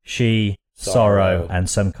be She, Sorrow, and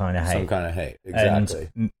Some Kind of Hate. Some Kind of Hate, exactly.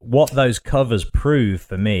 And what those covers prove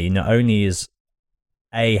for me, not only is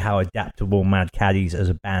how adaptable Mad Caddies as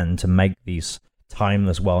a band to make these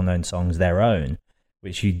timeless, well-known songs their own,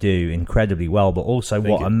 which you do incredibly well, but also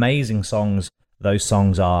amazing songs those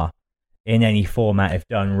songs are in any format if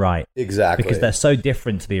done right. Exactly. Because they're so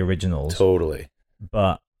different to the originals. Totally.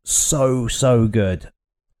 But so good.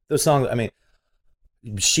 Those songs,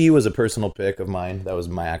 She was a personal pick of mine. That was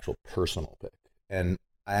my actual personal pick. And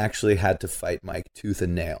I actually had to fight Mike tooth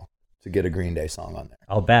and nail to get a Green Day song on there.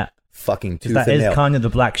 I'll bet. fucking tooth that and is nail. kind of the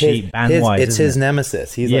black sheep band-wise, It's isn't his it?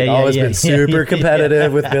 nemesis. He's always been super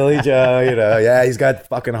competitive with Billy Joe. You know, he's got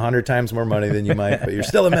fucking 100 times more money than you might, but you're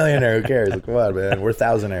still a millionaire. Who cares? Like, come on, man. We're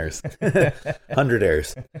thousandaires,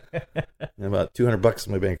 100aires. About $200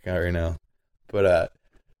 in my bank account right now. But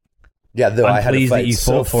yeah, though I'm I had to pleased fight that you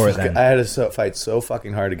fought for it. Then I had to fight so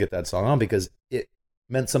fucking hard to get that song on because it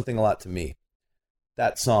meant something a lot to me.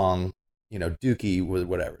 That song. You know, Dookie was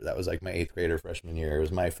whatever. That was like my 8th grade or freshman year. It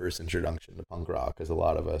was my first introduction to punk rock, because a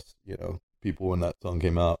lot of us, you know, people when that song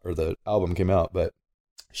came out or the album came out. But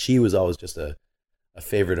she was always just a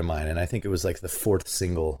favorite of mine, and I think it was like the 4th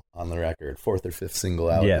single on the record, 4th or 5th single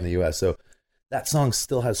out in the U.S. So that song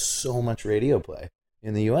still has so much radio play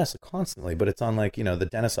in the U.S. constantly. But it's on like, you know, the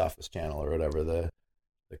Dennis Office channel or whatever, the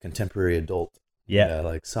contemporary adult. Yeah,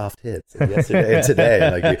 like soft hits of yesterday and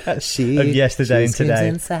today. Like of yesterday and today.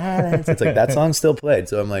 In silence. It's like that song's still played.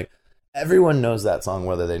 So I'm like, everyone knows that song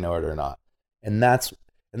whether they know it or not. And that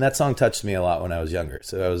song touched me a lot when I was younger.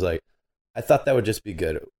 So I was like, I thought that would just be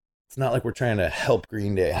good. It's not like we're trying to help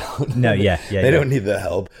Green Day out. No, they don't need the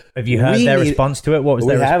help. Have you heard their response to it? What was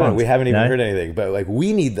their response? We haven't even heard anything. But like,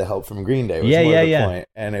 we need the help from Green Day. Was more the point.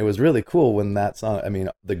 And it was really cool when that song. I mean,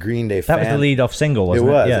 the Green Day. That was the lead-off single, wasn't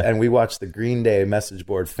it? It was, yeah. And we watched the Green Day message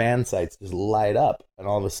board fan sites just light up, and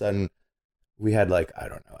all of a sudden, we had like, I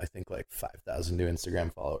don't know, I think like 5,000 new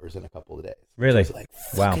Instagram followers in a couple of days. Really? It was like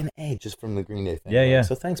fucking A, just from the Green Day thing. Yeah.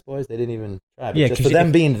 So thanks, boys. They didn't even try. But Yeah, just for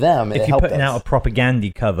them being them, if it you're helped putting us. out a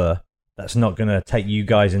propaganda cover, that's not going to take you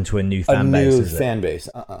guys into a new fan base. A new fan base.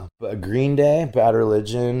 But Green Day, Bad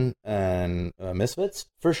Religion, and Misfits,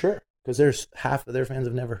 for sure. Because there's half of their fans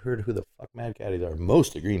have never heard who the fuck Mad Caddies are.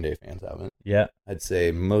 Most of Green Day fans haven't. Yeah. I'd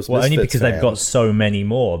say most Well, Misfits only because fans, they've got so many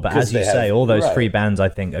more. But as you say, all those three bands, I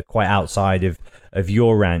think, are quite outside of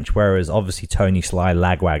your ranch, whereas obviously Tony Sly,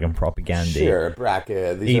 Lagwagon, Propaganda. Sure,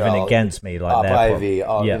 Bracket. These even are all, Against Me, like Op that. Ivy.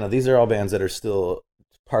 You know, these are all bands that are still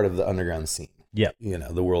part of the underground scene. Yeah. You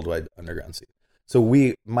know, the worldwide underground scene. So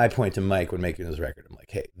my point to Mike when making this record, I'm like,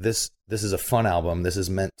 hey, this is a fun album. This is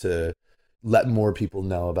meant to let more people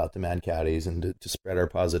know about the Mad Caddies and to spread our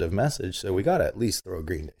positive message. So we got to at least throw a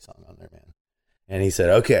Green Day song on there, man. And he said,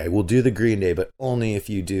 okay, we'll do the Green Day, but only if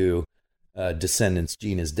you do Descendants,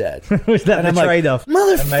 Gene is Dead. Was that the trade-off?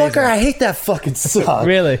 Motherfucker, Amazing. I hate that fucking song.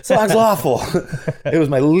 Really? Song's awful. It was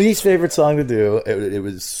my least favorite song to do. It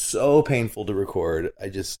was so painful to record. I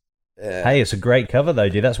just... Hey, it's a great cover though,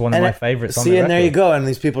 dude. That's one of my favorites on the record. And there you go. And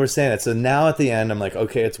these people are saying it. So now at the end, I'm like,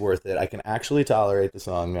 okay, it's worth it. I can actually tolerate the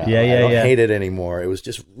song now. I don't hate it anymore. It was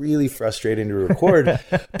just really frustrating to record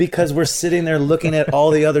because we're sitting there looking at all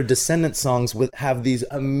the other Descendants songs have these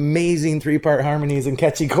amazing 3-part harmonies and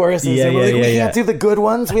catchy choruses. And we're like, we can't do the good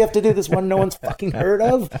ones. We have to do this one no one's fucking heard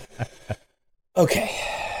of. Okay.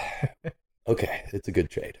 It's a good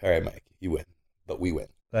trade. All right, Mike, you win, but we win.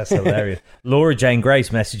 That's hilarious. Laura Jane Grace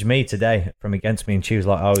messaged me today from Against Me, and she was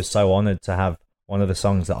like, I was so honored to have one of the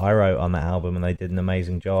songs that I wrote on that album, and they did an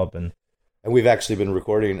amazing job. And we've actually been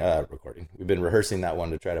we've been rehearsing that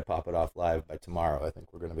one to try to pop it off live by tomorrow. I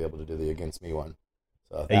think we're going to be able to do the Against Me one.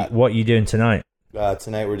 So what are you doing tonight?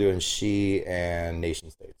 Tonight we're doing She and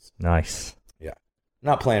Nation States. Nice. Yeah. I'm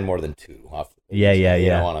not playing more than 2 off. Yeah.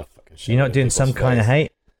 I want to fucking You're not doing Some Kind of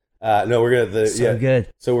Hate? No, we're gonna good.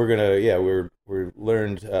 So we're gonna we're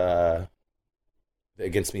learned the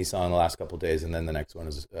Against Me song the last couple of days, and then the next one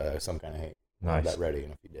is Some Kind of Hate. Nice. I'll have that ready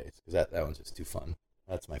in a few days because that one's just too fun.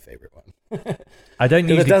 That's my favorite one. I don't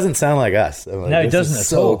usually... It doesn't sound like us. Like, no, it doesn't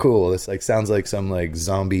at all. So cool. It's like sounds like some like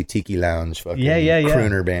zombie tiki lounge fucking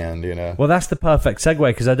crooner band. You know. Well, that's the perfect segue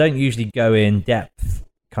because I don't usually go in depth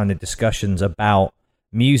kind of discussions about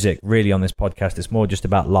music really on this podcast. It's more just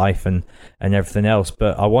about life and everything else.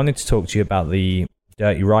 But I wanted to talk to you about the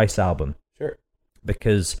Dirty Rice album. Sure.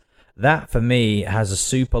 Because that for me has a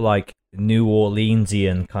super like New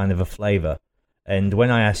Orleansian kind of a flavor. And when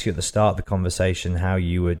I asked you at the start of the conversation how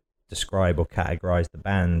you would describe or categorize the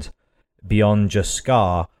band beyond just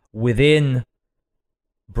ska, within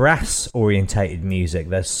brass orientated music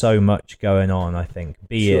there's so much going on, I think,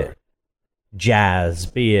 be it jazz,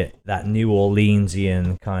 be it that New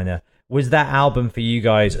Orleansian kind of... Was that album for you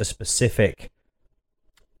guys a specific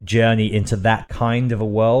journey into that kind of a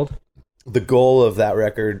world? The goal of that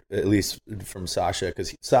record, at least from Sasha,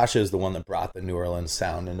 because Sasha is the one that brought the New Orleans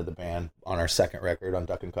sound into the band on our second record on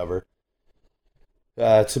Duck and Cover.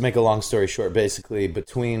 To make a long story short, basically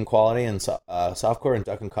between Quality and Softcore and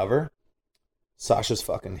Duck and Cover, Sasha's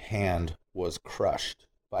fucking hand was crushed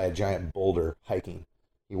by a giant boulder hiking.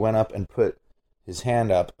 He went up and put his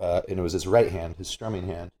hand up, and it was his right hand, his strumming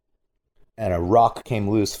hand, and a rock came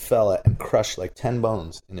loose, fell and crushed like 10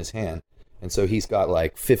 bones in his hand. And so he's got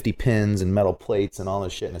like 50 pins and metal plates and all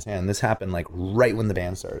this shit in his hand. This happened like right when the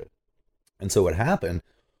band started. And so what happened,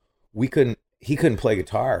 he couldn't play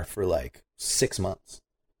guitar for like 6 months.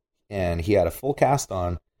 And he had a full cast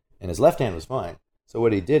on and his left hand was fine. So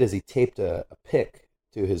what he did is he taped a pick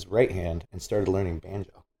to his right hand and started learning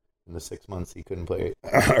banjo. In the 6 months he couldn't play,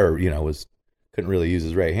 or, you know, couldn't really use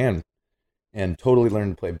his right hand, and totally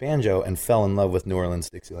learned to play banjo and fell in love with New Orleans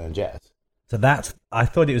Dixieland jazz. So I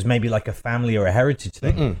thought it was maybe like a family or a heritage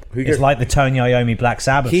thing. It's like the Tony Iommi Black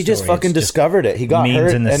Sabbath He just story. fucking discovered it. He got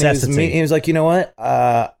hurt and he was like, you know what?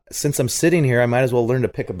 Since I'm sitting here, I might as well learn to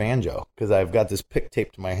pick a banjo because I've got this pick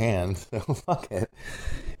taped to my hand. So fuck it.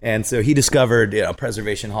 And so he discovered, you know,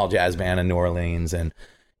 Preservation Hall Jazz Band in New Orleans, and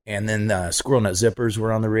then Squirrel Nut Zippers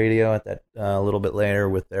were on the radio at that a little bit later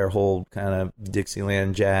with their whole kind of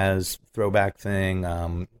Dixieland jazz throwback thing.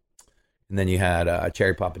 And then you had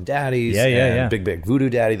Cherry Poppin' Daddies, Big Big Voodoo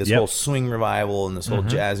Daddy, this whole swing revival and this whole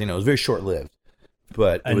jazz. You know, it was very short-lived,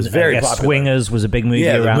 but it was very popular. Swingers was a big movie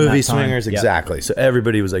around that time. Yeah, the movie Swingers, exactly. So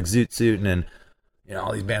everybody was like zoot-suiting, and you know,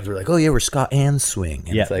 all these bands were like, oh yeah, we're ska and swing.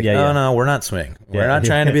 And it's like, no, we're not swing. We're not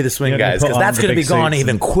trying to be the swing guys, because that's going to be gone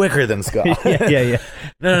even quicker than ska.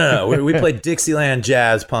 No. We play Dixieland,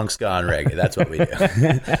 jazz, punk, ska, and reggae. That's what we do.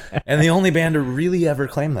 And the only band to really ever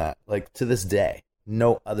claim that, like to this day,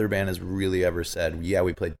 no other band has really ever said, yeah,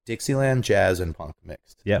 we play Dixieland, jazz, and punk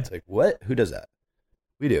mixed. Yeah. It's like, what? Who does that?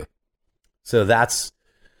 We do. So that's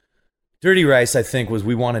Dirty Rice, I think, was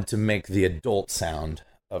we wanted to make the adult sound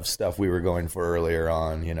of stuff we were going for earlier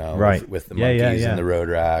on, you know, with the Monkees and the Road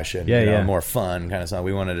Rash and you know, more fun kind of song.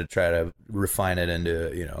 We wanted to try to refine it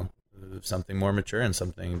into, you know, something more mature and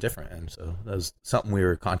something different. And so that was something we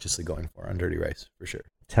were consciously going for on Dirty Rice, for sure.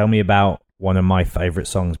 Tell me about one of my favorite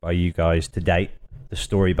songs by you guys to date, the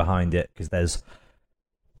story behind it, because there's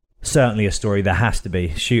certainly a story. There has to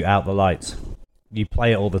be. Shoot Out the Lights. You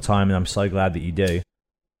play it all the time, and I'm so glad that you do.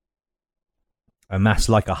 And that's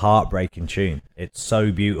like a heartbreaking tune. It's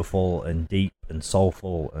so beautiful and deep and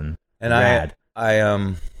soulful and rad.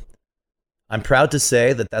 I'm proud to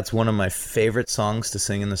say that that's one of my favorite songs to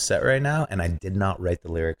sing in the set right now, and I did not write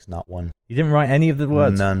the lyrics, not one. You didn't write any of the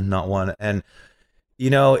words? None, not one. And, you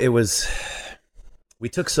know, we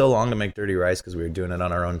took so long to make Dirty Rice because we were doing it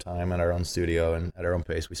on our own time, at our own studio, and at our own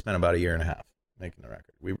pace. We spent about 1.5 years making the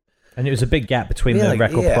record. And it was a big gap between the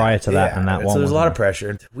record prior to that and that one. So there was a lot of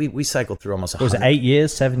pressure. We cycled through almost 100. Was it 8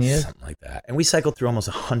 years, 7 years? Something like that. And we cycled through almost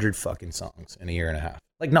 100 fucking songs in 1.5 years.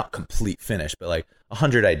 Like, not complete finish, but like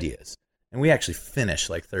 100 ideas. And we actually finished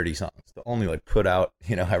like 30 songs to only like put out,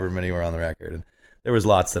 you know, however many were on the record. And there was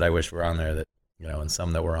lots that I wish were on there that, you know, and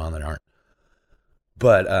some that were on that aren't.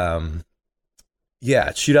 But,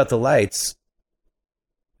 yeah, Shoot Out the Lights.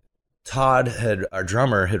 Todd, our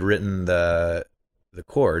drummer, had written the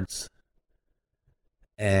chords,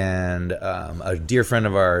 and a dear friend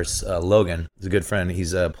of ours, Logan, is a good friend.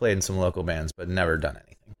 He's played in some local bands, but never done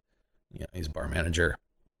anything. You know, he's a bar manager,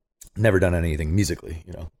 never done anything musically.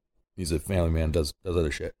 You know, he's a family man, does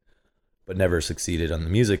other shit, but never succeeded on the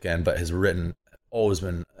music end. But has always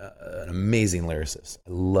been an amazing lyricist.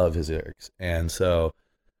 I love his lyrics, and so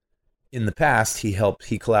in the past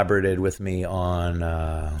he collaborated with me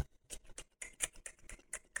on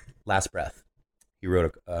Last Breath. He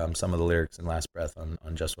wrote some of the lyrics in Last Breath on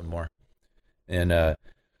Just One More. And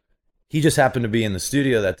he just happened to be in the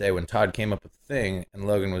studio that day when Todd came up with the thing, and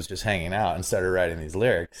Logan was just hanging out and started writing these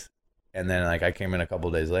lyrics. And then like I came in a couple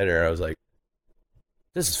of days later, I was like,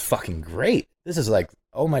 this is fucking great. This is like,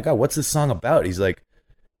 oh my God, what's this song about? He's like,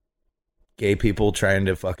 gay people trying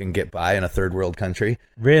to fucking get by in a third world country.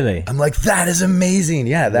 Really? I'm like, that is amazing.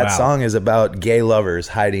 Yeah, that song is about gay lovers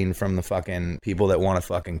hiding from the fucking people that want to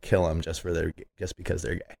fucking kill them just because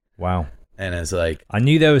they're gay. Wow. And it's like, I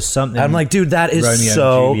knew there was something. I'm like, dude, that is Romeo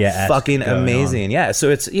so fucking amazing. On. Yeah, so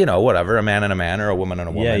it's, you know, whatever, a man and a man or a woman and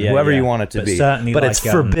a woman, whoever you want it to be. Certainly but like, it's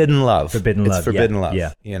forbidden love. Forbidden love. It's forbidden love.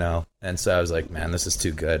 Yeah. You know, and so I was like, man, this is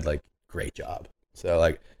too good. Like, great job. So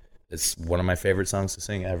like, it's one of my favorite songs to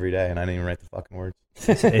sing every day, and I didn't even write the fucking words.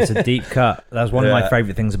 It's a deep cut. That was one of my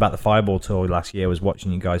favorite things about the Fireball tour last year, was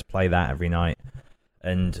watching you guys play that every night.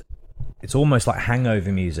 And it's almost like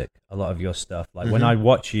hangover music, a lot of your stuff. Like when I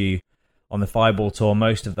watch you on the Fireball tour,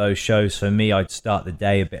 most of those shows, for me, I'd start the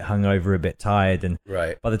day a bit hungover, a bit tired. And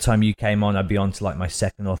by the time you came on, I'd be on to like my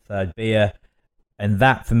second or third beer. And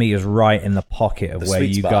that, for me, is right in the pocket of where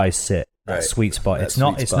you guys sit. That sweet spot. It's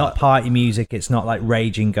not party music. It's not like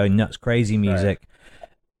raging, go nuts, crazy music.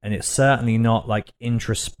 And it's certainly not like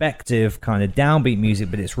introspective kind of downbeat music,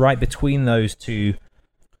 but it's right between those two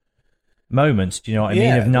moments. Do you know what I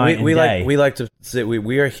mean? Of night and day. We like to say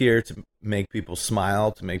we are here to make people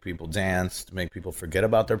smile, to make people dance, to make people forget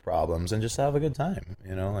about their problems and just have a good time.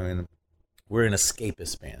 You know, I mean, we're an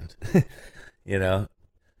escapist band. You know,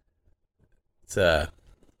 it's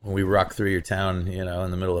when we rock through your town, you know,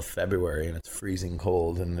 in the middle of February and it's freezing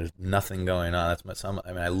cold and there's nothing going on. That's my summer.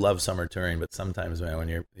 I mean, I love summer touring, but sometimes, man, when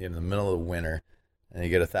you're in the middle of winter and you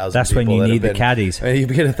get 1,000 that's people, when you need the caddies. I mean, you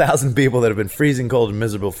get 1,000 people that have been freezing cold and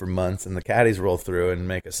miserable for months, and the caddies roll through and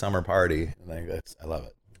make a summer party. I love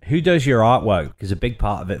it. Who does your artwork? Because a big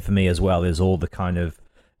part of it for me as well is all the kind of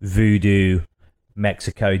voodoo,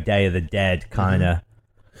 Mexico, Day of the Dead kind of,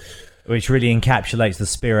 which really encapsulates the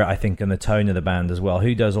spirit, I think, and the tone of the band as well.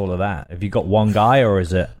 Who does all of that? Have you got one guy, or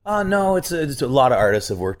is it? No, it's a lot of artists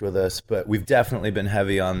have worked with us, but we've definitely been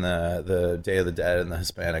heavy on the Day of the Dead and the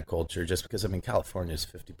Hispanic culture, just because, I mean, California is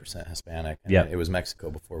 50% Hispanic. And it was Mexico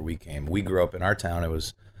before we came. We grew up in our town.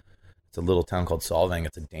 It's a little town called Solvang.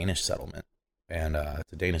 It's a Danish settlement, and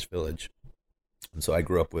it's a Danish village. And so I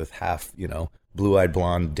grew up with half, you know, blue-eyed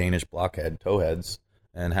blonde Danish blockhead towheads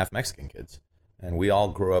and half Mexican kids. And we all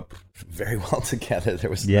grew up very well together. There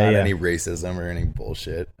was not any racism or any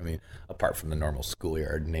bullshit. I mean, apart from the normal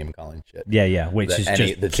schoolyard name-calling shit. Which is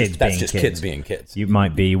just kids being kids. You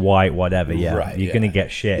might be white, whatever, Right, You're going to get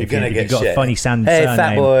shit. You're going to get got shit. A funny surname. Hey,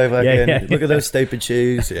 fat boy, fucking, look at those stupid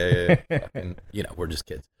shoes. Fucking, you know, we're just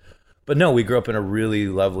kids. But no, we grew up in a really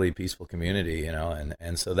lovely, peaceful community, you know,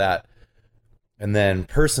 and so that... And then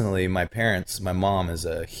personally, my mom is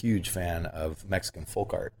a huge fan of Mexican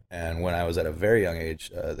folk art. And when I was at a very young age,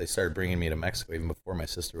 they started bringing me to Mexico even before my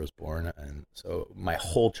sister was born. And so my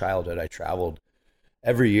whole childhood, I traveled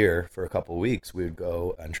every year for a couple of weeks. We would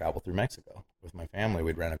go and travel through Mexico with my family.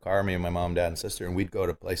 We'd rent a car, me and my mom, dad, and sister, and we'd go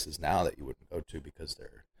to places now that you wouldn't go to because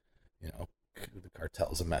they're, you know, the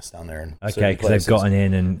cartel's a mess down there. Okay, because they've gotten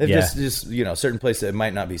in and just you know, certain places that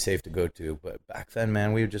might not be safe to go to. But back then,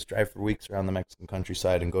 man, we would just drive for weeks around the Mexican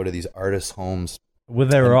countryside and go to these artists' homes. Were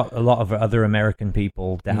there a lot of other American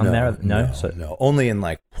people down there? No, only in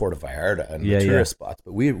like Puerto Vallarta and the tourist spots.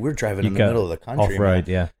 But we're driving in the middle of the country,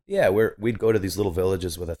 off-road, we'd go to these little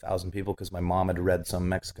villages with 1,000 people because my mom had read some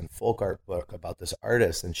Mexican folk art book about this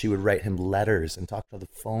artist, and she would write him letters and talk to the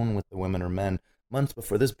phone with the women or men months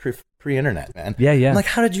before this, pre-internet, man. I'm like,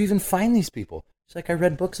 how did you even find these people? She's like, I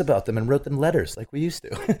read books about them and wrote them letters like we used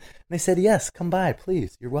to. And they said, yes, come by,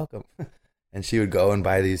 please, you're welcome. And she would go and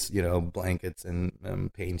buy these, you know, blankets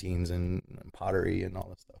and paintings and pottery and all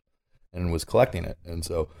this stuff, and was collecting it. And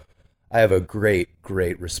so I have a great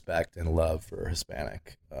respect and love for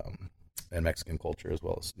Hispanic and Mexican culture, as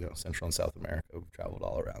well as, you know, Central and South America. We've traveled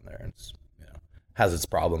all around there, and it's, you know, has its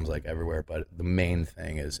problems like everywhere, but the main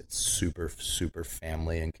thing is it's super, super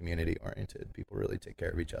family and community oriented. People really take care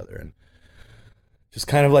of each other, and just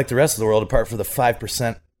kind of like the rest of the world, apart from the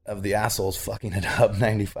 5% of the assholes fucking it up,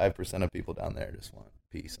 95% of people down there just want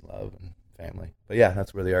peace and love and family. But yeah,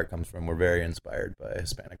 that's where the art comes from. We're very inspired by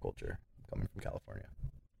Hispanic culture coming from California.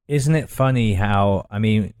 Isn't it funny how, I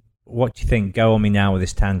mean, what do you think, go on me now with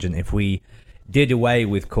this tangent, if we did away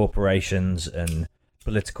with corporations and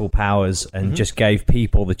political powers and just gave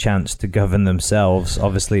people the chance to govern themselves?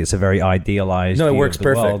 Obviously, it's a very idealized No, it view works of the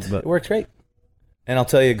perfect. world, but It works great. And I'll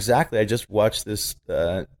tell you exactly, I just watched this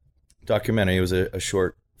documentary. It was a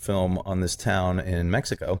short film on this town in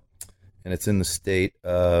Mexico, and it's in the state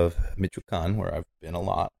of Michoacan, where I've been a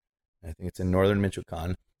lot. I think it's in northern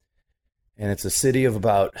Michoacan, and it's a city of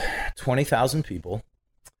about 20,000 people,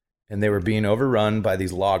 and they were being overrun by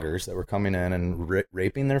these loggers that were coming in and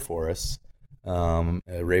raping their forests,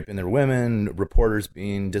 raping their women, reporters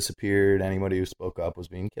being disappeared. Anybody who spoke up was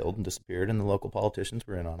being killed and disappeared, and the local politicians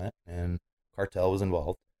were in on it, and cartel was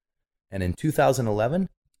involved. And in 2011,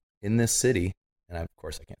 in this city, and of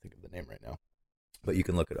course I can't think of the name right now, but you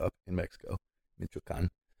can look it up, in Mexico, Michoacan,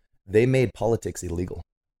 they made politics illegal.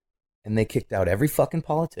 And they kicked out every fucking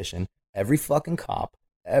politician, every fucking cop,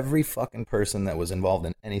 every fucking person that was involved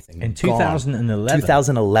in anything. in 2011.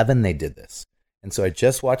 2011 they did this. And so I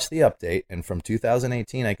just watched the update, and from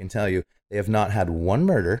 2018 I can tell you they have not had one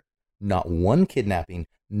murder, not one kidnapping,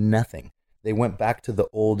 nothing. They went back to the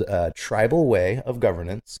old tribal way of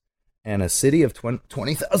governance, and a city of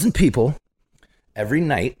 20,000 people, every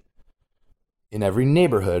night, in every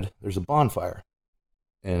neighborhood, there's a bonfire.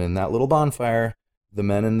 And in that little bonfire, the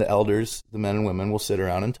men and the elders, the men and women, will sit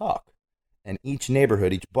around and talk. And each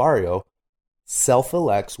neighborhood, each barrio,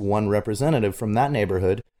 self-elects one representative from that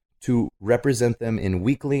neighborhood to represent them in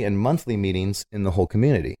weekly and monthly meetings in the whole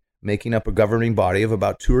community, making up a governing body of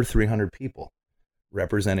about 200 or 300 people,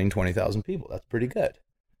 representing 20,000 people. That's pretty good.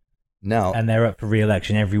 Now, And they're up for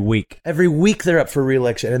re-election every week. every week they're up for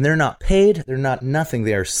re-election, and they're not paid, they're not nothing.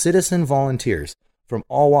 They are citizen volunteers from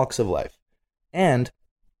all walks of life. And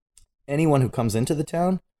anyone who comes into the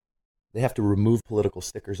town, they have to remove political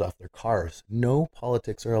stickers off their cars. No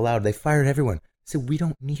politics are allowed. They fired everyone. They said, we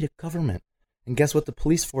don't need a government. And guess what the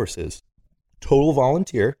police force is? Total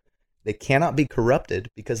volunteer. They cannot be corrupted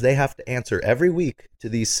because they have to answer every week to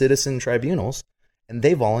these citizen tribunals, and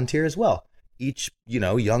they volunteer as well. Each,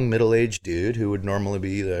 young middle-aged dude who would normally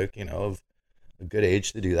be of a good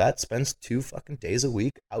age to do that spends 2 fucking days a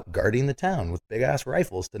week out guarding the town with big-ass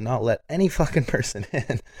rifles to not let any fucking person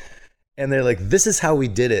in. And they're like, this is how we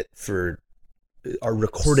did it for our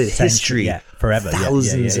recorded history, forever,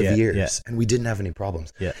 thousands of years, yeah. and we didn't have any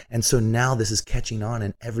problems. Yeah. And so now this is catching on,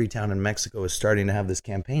 and every town in Mexico is starting to have this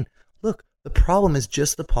campaign. Look, the problem is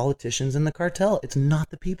just the politicians and the cartel. It's not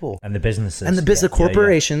the people. And the businesses. And the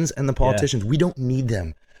corporations and the politicians. We don't need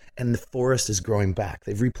them. And the forest is growing back.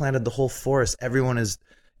 They've replanted the whole forest. Everyone is,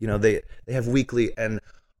 they have weekly, and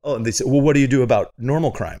they say, well, what do you do about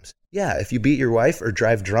normal crimes? Yeah, if you beat your wife or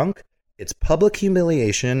drive drunk, it's public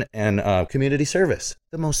humiliation and community service.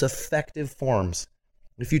 The most effective forms.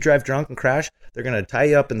 If you drive drunk and crash, they're going to tie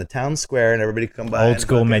you up in the town square and everybody come by. Old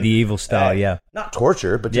school medieval style, yeah. Not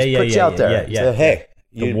torture, but just put you out there. Say, hey.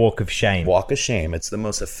 The walk of shame. Walk of shame. It's the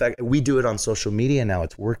most effective. We do it on social media now.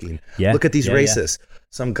 It's working. Yeah. Look at these racists. Yeah.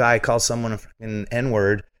 Some guy calls someone an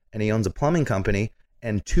N-word and he owns a plumbing company,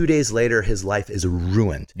 and 2 days later, his life is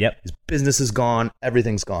ruined. Yep. His business is gone.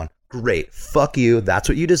 Everything's gone. Great. Fuck you. That's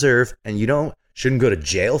what you deserve. And you shouldn't go to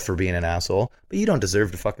jail for being an asshole, but you don't deserve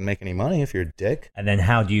to fucking make any money if you're a dick. And then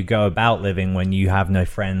how do you go about living when you have no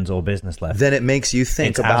friends or business left? Then it makes you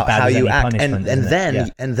think about how you act, and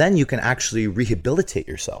then you can actually rehabilitate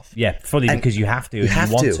yourself. Yeah, fully, because you have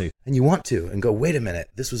to. And you want to, and go, wait a minute,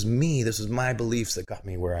 this was me. This was my beliefs that got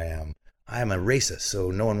me where I am. I am a racist, so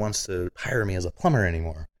no one wants to hire me as a plumber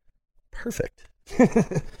anymore. Perfect.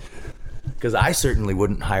 Because I certainly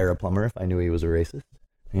wouldn't hire a plumber if I knew he was a racist.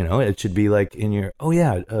 It should be like in your,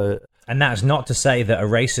 and that's not to say that a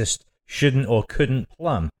racist shouldn't or couldn't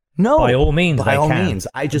plumb. No. By all means, by all means.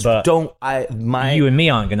 I just don't, you and me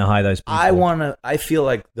aren't going to hire those people. I feel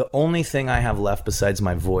like the only thing I have left besides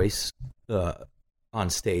my voice on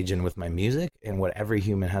stage and with my music, and what every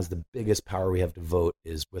human has the biggest power we have to vote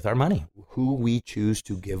is with our money. Who we choose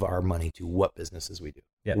to give our money to, what businesses we do,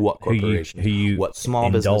 what corporations, what small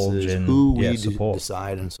businesses, who we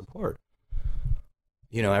decide and support.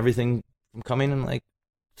 Everything from coming and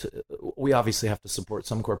we obviously have to support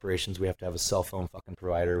some corporations. We have to have a cell phone fucking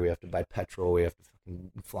provider. We have to buy petrol. We have to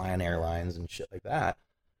fucking fly on airlines and shit like that.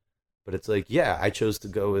 But it's like, I chose to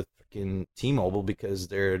go with fucking T-Mobile because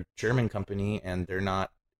they're a German company and they're not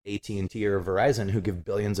AT&T or Verizon, who give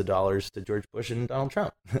billions of dollars to George Bush and Donald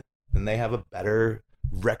Trump. And they have a better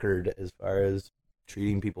record as far as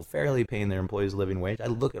treating people fairly, paying their employees a living wage. I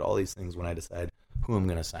look at all these things when I decide who I'm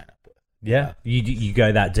going to sign up with. Yeah, you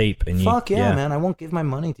go that deep, and fuck yeah, man! I won't give my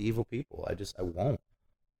money to evil people. I won't.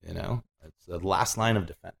 It's the last line of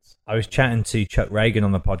defense. I was chatting to Chuck Reagan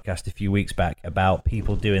on the podcast a few weeks back about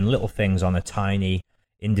people doing little things on a tiny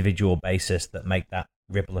individual basis that make that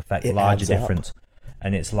ripple effect larger difference.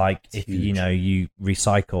 And it's like if huge. You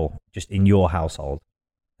recycle just in your household,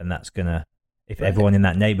 and that's gonna everyone in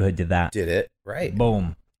that neighborhood did it right,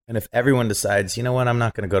 boom. And if everyone decides, you know what, I'm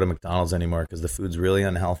not going to go to McDonald's anymore because the food's really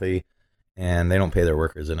unhealthy. And they don't pay their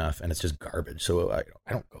workers enough, and it's just garbage. So I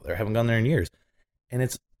don't go there. I haven't gone there in years. And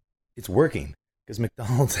it's working because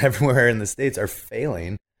McDonald's everywhere in the States are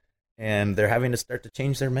failing, and they're having to start to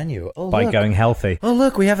change their menu. By going healthy. Oh,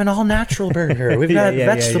 look, we have an all-natural burger. We've got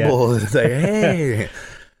vegetables. Yeah. It's like, hey.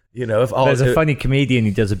 There's a funny comedian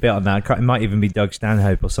who does a bit on that. It might even be Doug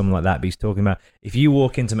Stanhope or something like that. But he's talking about if you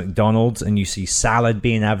walk into McDonald's and you see salad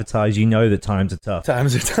being advertised, you know that times are tough.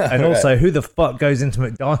 And also, who the fuck goes into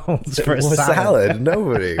McDonald's for a salad?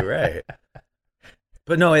 Nobody, right?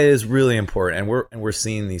 But no, it is really important, and we're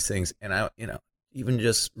seeing these things. And I, even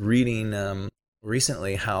just reading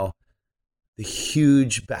recently how the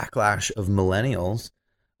huge backlash of millennials.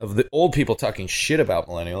 Of the old people talking shit about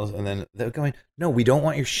millennials, and then they're going, no, we don't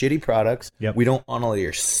want your shitty products. Yep. We don't want all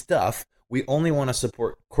your stuff. We only want to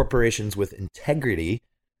support corporations with integrity,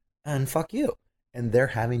 and fuck you. And they're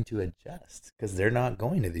having to adjust because they're not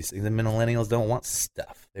going to these things. The millennials don't want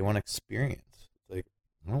stuff. They want experience. It's like,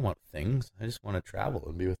 I don't want things. I just want to travel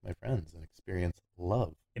and be with my friends and experience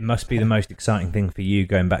love. It must be the most exciting thing for you,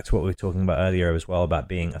 going back to what we were talking about earlier as well, about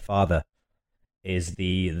being a father, is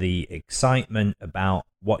the excitement about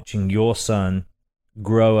watching your son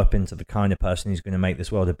grow up into the kind of person who's going to make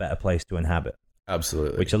this world a better place to inhabit.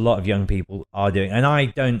 Absolutely. Which a lot of young people are doing. And I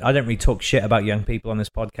don't really talk shit about young people on this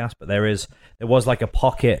podcast, but there was like a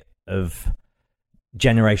pocket of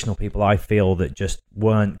generational people I feel that just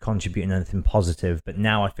weren't contributing anything positive, but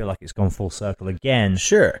now I feel like it's gone full circle again.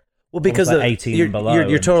 Sure. Well, because like 18 you're, and below.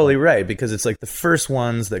 You're totally right, because it's like the first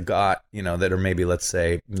ones that got, that are maybe, let's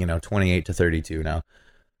say, 28 to 32 now,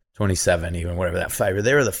 27 even, whatever that fiber,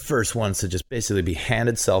 they were the first ones to just basically be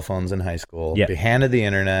handed cell phones in high school, be handed the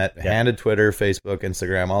internet, handed Twitter, Facebook,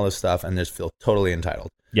 Instagram, all this stuff, and just feel totally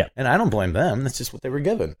entitled. Yeah. And I don't blame them. That's just what they were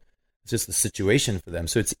given. It's just the situation for them.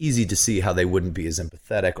 So it's easy to see how they wouldn't be as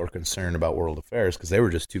empathetic or concerned about world affairs, because they were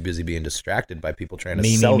just too busy being distracted by people trying to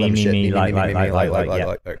sell them shit. Like.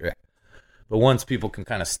 But once people can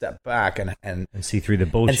kind of step back and see through the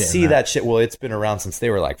bullshit and see that shit, well, it's been around since they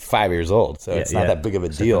were like 5 years old, so it's not that big of a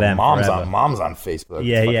deal. Mom's on Facebook.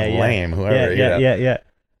 Lame, whoever. Yeah.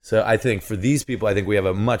 So I think for these people, I think we have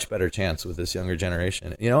a much better chance with this younger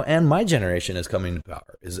generation. And my generation is coming to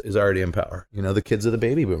power, is already in power. The kids of the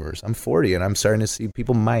baby boomers. I'm 40, and I'm starting to see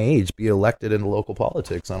people my age be elected into local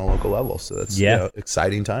politics on a local level. So that's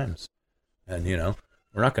exciting times. And we're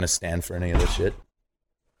not going to stand for any of this shit.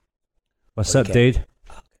 What's up, dude?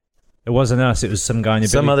 It wasn't us. It was some guy in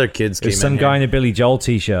a other kids. It was some guy in a Billy Joel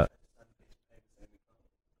t-shirt.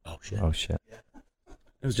 Oh shit!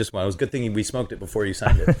 It was just one. It was a good thing we smoked it before you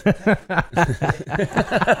signed it.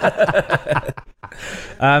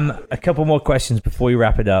 A couple more questions before we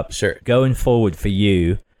wrap it up. Sure. Going forward for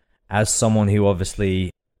you, as someone who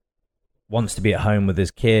obviously wants to be at home with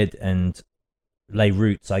his kid and lay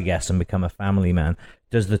roots, I guess, and become a family man,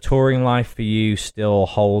 does the touring life for you still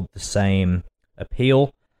hold the same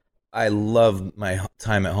appeal? I love my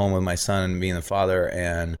time at home with my son and being the father,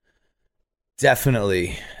 and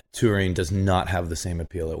definitely touring does not have the same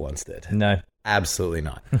appeal it once did. No. Absolutely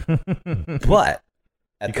not. But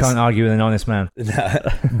you can't argue with an honest man.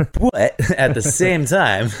 But at the same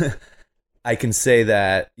time, I can say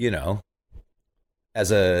that,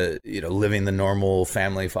 as a, living the normal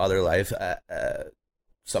family father life,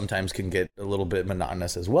 sometimes can get a little bit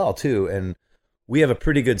monotonous as well, too. And we have a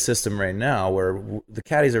pretty good system right now where the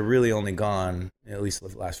caddies are really only gone, at least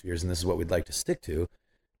the last few years, and this is what we'd like to stick to,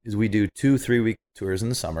 is we do 2 3-week tours in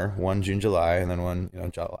the summer, one June, July, and then one,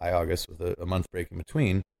 July, August, with a month break in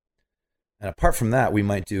between. And apart from that, we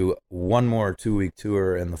might do one more 2-week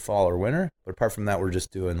tour in the fall or winter. But apart from that, we're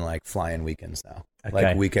just doing like fly-in weekends now. Okay.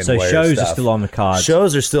 Like weekend so shows stuff. Are still on the cards.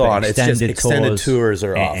 Shows are still on. It's just extended tours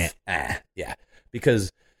are off. Yeah.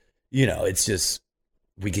 Because, it's just,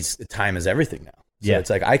 time is everything now. So it's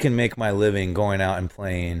like I can make my living going out and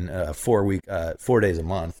playing 4 days a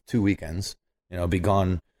month, 2 weekends, be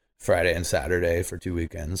gone Friday and Saturday for 2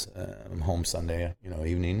 weekends. I'm home Sunday,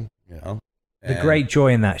 evening, The great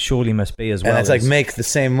joy in that surely must be as well. And it's like make the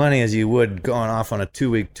same money as you would going off on a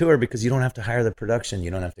 2-week tour, because you don't have to hire the production.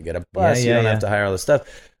 You don't have to get a bus. You don't have to hire all the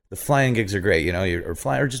stuff. The flying gigs are great, or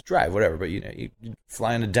fly or just drive, whatever. But, you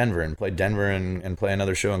fly into Denver and play Denver and play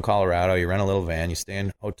another show in Colorado. You rent a little van. You stay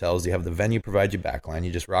in hotels. You have the venue provide you backline.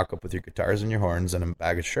 You just rock up with your guitars and your horns and a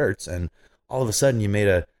bag of shirts. And all of a sudden you made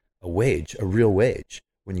a wage, a real wage,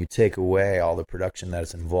 when you take away all the production that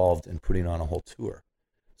is involved in putting on a whole tour.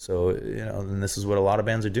 So, and this is what a lot of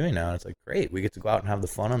bands are doing now. And it's like, great, we get to go out and have the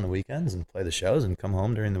fun on the weekends and play the shows and come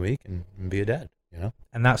home during the week and be a dad,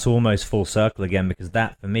 And that's almost full circle again, because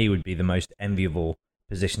that, for me, would be the most enviable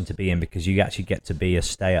position to be in, because you actually get to be a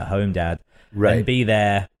stay-at-home dad. Right. And be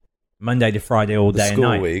there Monday to Friday all day and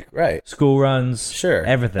night. School week, right. School runs. Sure.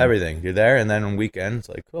 Everything. You're there, and then on weekends,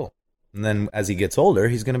 like, cool. And then as he gets older,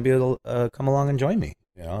 he's going to be able to come along and join me.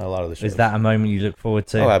 A lot of the shows. Is that a moment you look forward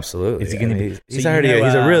to? Oh, absolutely. Is he going to be? He's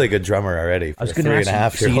a really good drummer already. I was going to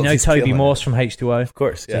ask you. So Toby Morse from H2O? Of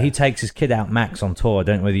course. Yeah. So he takes his kid out, Max, on tour. I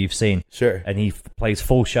don't know whether you've seen. Sure. And he plays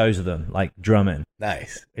full shows of them, like drumming.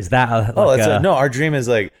 Nice. Is that no? Our dream is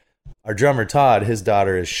like our drummer Todd. His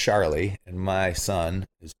daughter is Charlie, and my son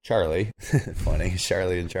is Charlie. Funny,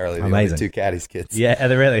 Charlie and Charlie. Amazing. The 2 caddies kids. Yeah, are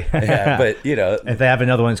they really? Yeah, but if they have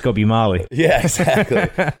another one, it's got to be Marley. Yeah, exactly.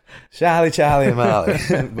 Charlie, and Marley,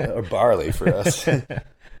 or Barley for us.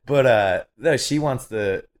 But no, she's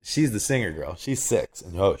the singer girl. She's 6,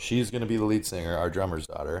 and she's going to be the lead singer, our drummer's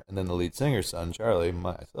daughter, and then the lead singer's son, Charlie,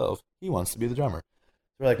 myself, he wants to be the drummer.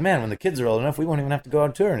 We're like, man, when the kids are old enough, we won't even have to go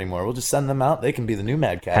on tour anymore. We'll just send them out. They can be the new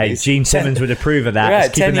Mad Caddies. Hey, Gene Simmons would approve of that. Right,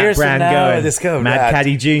 it's keeping 10 years that brand from now, going. Just go, Mad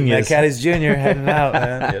Caddy Juniors. Mad Caddies Junior heading out,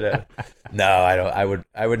 man. No, I don't.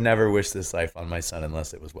 I would never wish this life on my son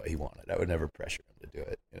unless it was what he wanted. I would never pressure him to do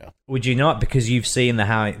it. Would you not? Because you've seen the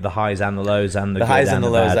highs and the lows and the highs and the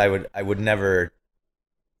lows. Bad. I would never.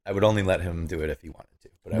 I would only let him do it if he wanted to.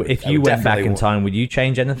 But if you went back in time, would you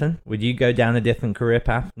change anything? Would you go down a different career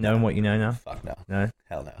path, knowing what you know now? Fuck no. No?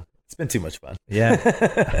 Hell no. It's been too much fun.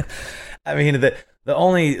 Yeah. I mean, the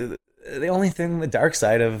only the only thing, the dark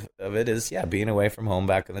side of it is, being away from home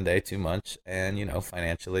back in the day too much. And,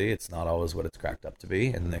 financially, it's not always what it's cracked up to be.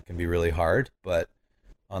 And it can be really hard. But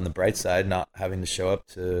on the bright side, not having to show up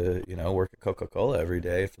to, work at Coca-Cola every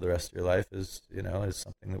day for the rest of your life is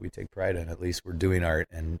something that we take pride in. At least we're doing art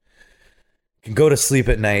and can go to sleep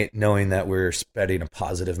at night knowing that we're spreading a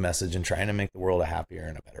positive message and trying to make the world a happier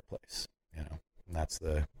and a better place, and that's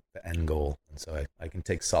the end goal. And so I can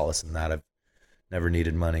take solace in that. I've never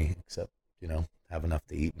needed money except, have enough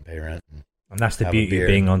to eat and pay rent. And that's the beauty of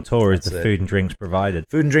being on tour, is the food and drinks provided.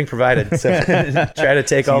 Food and drink provided. So try to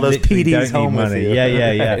take all those PDs home with you.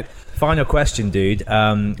 Yeah. Right? Final question, dude.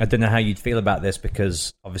 I don't know how you'd feel about this,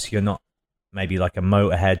 because obviously you're not maybe like a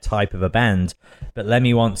Motorhead type of a band, but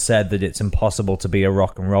Lemmy once said that it's impossible to be a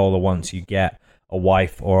rock and roller once you get a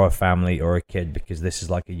wife or a family or a kid, because this is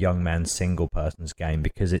like a young man's single person's game,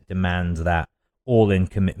 because it demands that all-in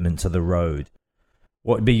commitment to the road.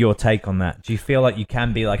 What would be your take on that? Do you feel like you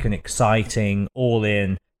can be like an exciting,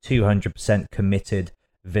 all-in, 200% committed,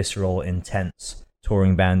 visceral, intense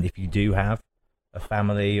touring band if you do have a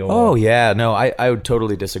family? Or Oh yeah, no, I would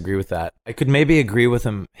totally disagree with that. I could maybe agree with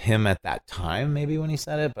him at that time, maybe when he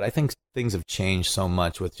said it, but I think things have changed so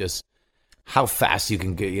much with just how fast you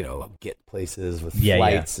can get places with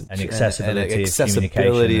flights and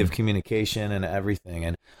accessibility of communication and everything.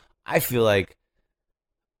 And I feel like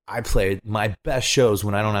I played my best shows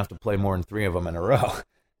when I don't have to play more than 3 of them in a row.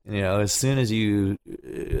 As soon as you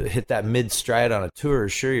hit that mid stride on a tour,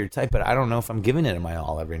 sure, you're tight, but I don't know if I'm giving it my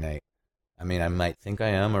all every night. I mean, I might think I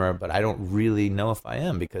am, but I don't really know if I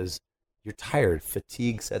am, because you're tired.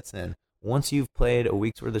 Fatigue sets in. Once you've played a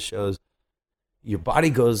week's worth of shows, your body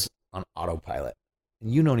goes on autopilot,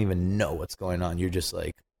 and you don't even know what's going on. You're just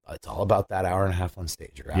like, it's all about that hour and a half on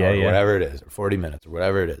stage, or hour, or whatever it is, or 40 minutes, or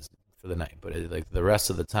whatever it is for the night. But like the rest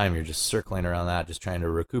of the time, you're just circling around that, just trying to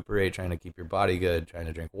recuperate, trying to keep your body good, trying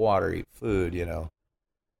to drink water, eat food,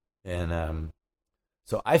 And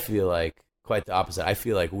so I feel like quite the opposite. I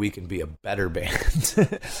feel like we can be a better band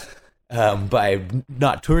by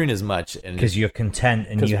not touring as much, and because you're content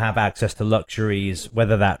and you have access to luxuries,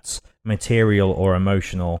 whether that's material or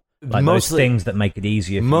emotional. Like those things that make it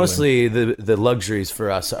easier for mostly the luxuries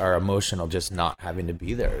for us are emotional, just not having to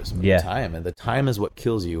be there as much time. And the time is what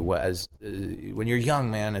kills you. When you're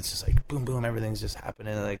young, man, it's just like boom, boom, everything's just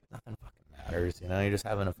happening. Like nothing fucking matters. You're just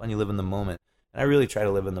having fun. You live in the moment. And I really try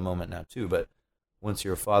to live in the moment now too. But once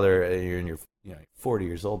you're a father and you're in your 40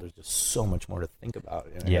 years old, there's just so much more to think about.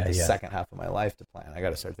 I got the second half of my life to plan. I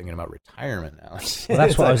got to start thinking about retirement now. Well,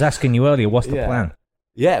 that's what I was asking you earlier. What's the plan?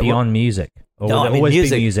 Yeah, beyond music. Or no, will it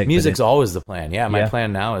always be music. Music's always the plan. Yeah, my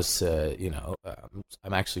plan now is to,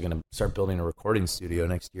 I'm actually going to start building a recording studio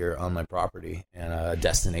next year on my property, and a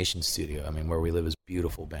destination studio. I mean, where we live is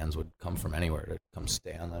beautiful. Bands would come from anywhere to come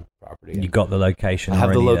stay on the property. You got the location. I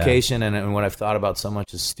have the location, and what I've thought about so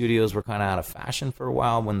much is studios were kind of out of fashion for a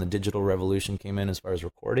while when the digital revolution came in as far as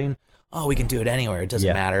recording. Oh, we can do it anywhere. It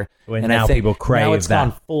doesn't matter. When now people crave now it's that.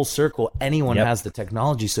 gone full circle. Anyone has the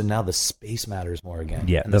technology, so now the space matters more again.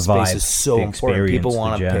 Yeah, and the vibe, space is so important. People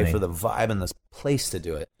want to journey. pay for the vibe and the place to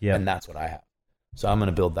do it. Yeah, and that's what I have. So I'm going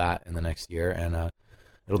to build that in the next year, and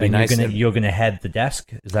it'll be nice. You're going to head the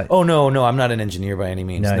desk? Is that? Oh no, I'm not an engineer by any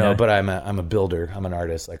means. No, but I'm a builder. I'm an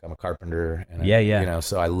artist. Like I'm a carpenter. And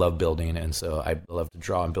so I love building, and so I love to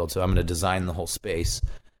draw and build. So I'm going to design the whole space.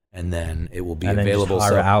 And then it will be available. Just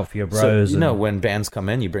hire it out for your bros. So, when bands come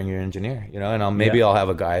in, you bring your engineer, and I'll have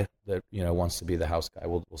a guy that, wants to be the house guy.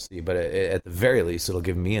 We'll see. But at the very least, it'll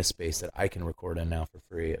give me a space that I can record in now for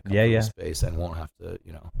free. A space, and won't have to,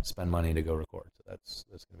 spend money to go record. So that's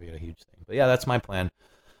going to be a huge thing. But yeah, that's my plan.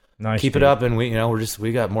 Nice. Keep it up, and we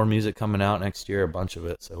got more music coming out next year, a bunch of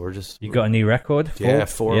it. So You got a new record? 4?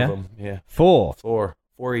 4 of them. Yeah. 4? 4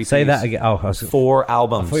 EPs. Say that again. Oh, 4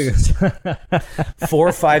 albums. 4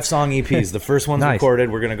 5-song EPs. The first one's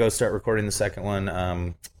recorded. We're going to go start recording the second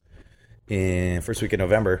one in first week of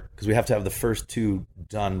November, because we have to have the first 2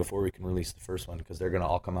 done before we can release the first one, because they're going to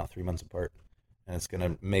all come out 3 months apart. And it's going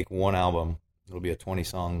to make one album. It'll be a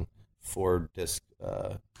 20-song, 4-disc,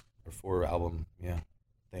 or 4-album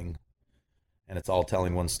thing. And it's all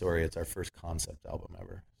telling one story. It's our first concept album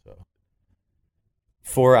ever. So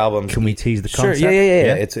 4 albums. Can we tease the concept? Sure.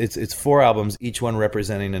 Yeah. It's 4 albums, each one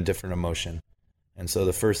representing a different emotion. And so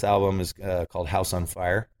the first album is called House on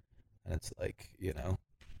Fire, and it's like,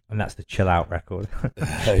 and that's the chill out record.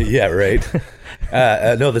 Yeah, right.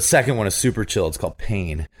 No, the second one is super chill. It's called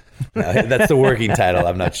Pain. That's the working title.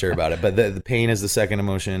 I'm not sure about it, but the pain is the second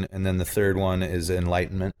emotion, and then the third one is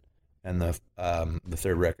Enlightenment, and the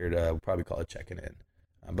third record we'll probably call it Checking In.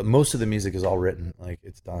 But most of the music is all written, like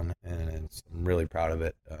it's done, and I'm really proud of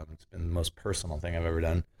it. It's been the most personal thing I've ever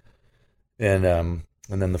done. And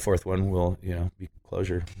then the fourth one will, be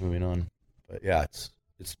closure, moving on. But yeah,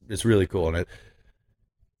 it's really cool. And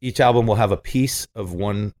each album will have a piece of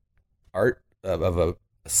one art, of a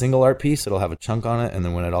single art piece. It'll have a chunk on it, and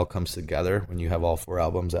then when it all comes together, when you have all 4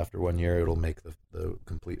 albums after 1 year, it'll make the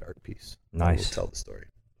complete art piece. Nice. It'll tell the story.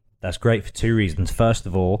 That's great for 2 reasons. First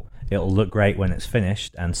of all, it'll look great when it's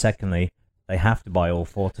finished, and secondly, they have to buy all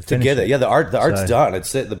 4 to finish it. Yeah, the art's So- done.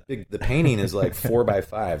 The painting is like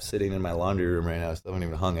 4x5 sitting in my laundry room right now. I still haven't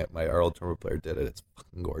even hung it. Our old trumpet player did it. It's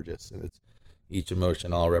fucking gorgeous, and it's each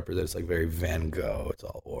emotion all represents. It's like very Van Gogh. It's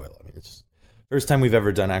all oil. I mean, it's first time we've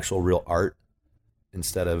ever done actual real art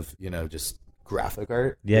instead of just graphic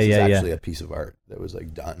art. This is actually a piece of art that was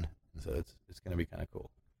like done. So it's going to be kind of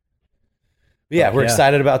cool. But yeah, we're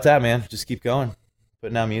excited about that, man. Just keep going,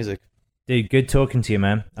 putting out music. Dude, good talking to you,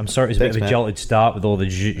 man. I'm sorry it was a bit of a jolted start with all the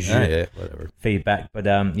whatever feedback, but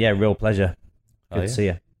real pleasure. Good to see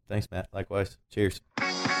you. Thanks, Matt. Likewise. Cheers.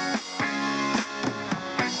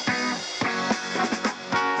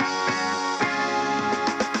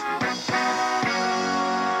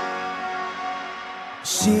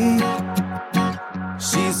 She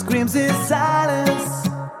screams in silence,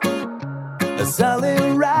 a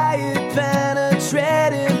silent riot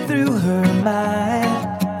penetrating through her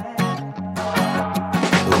mind.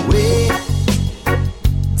 Waiting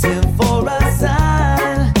for a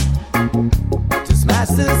sign to smash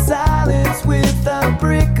the silence with a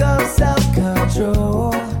brick of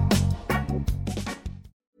self-control.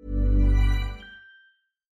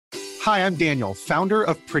 Hi, I'm Daniel, founder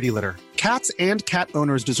of Pretty Litter. Cats and cat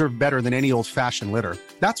owners deserve better than any old-fashioned litter.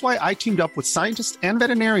 That's why I teamed up with scientists and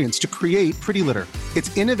veterinarians to create Pretty Litter.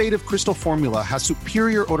 Its innovative crystal formula has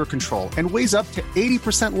superior odor control and weighs up to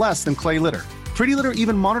 80% less than clay litter. Pretty Litter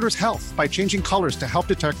even monitors health by changing colors to help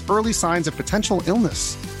detect early signs of potential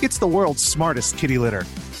illness. It's the world's smartest kitty litter.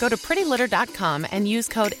 Go to prettylitter.com and use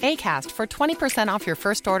code ACAST for 20% off your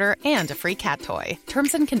first order and a free cat toy.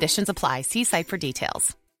 Terms and conditions apply. See site for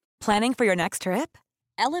details. Planning for your next trip?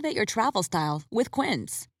 Elevate your travel style with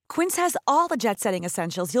Quince. Quince has all the jet-setting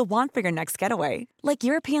essentials you'll want for your next getaway, like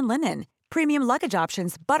European linen, premium luggage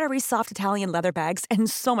options, buttery soft Italian leather bags, and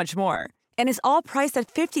so much more. And is all priced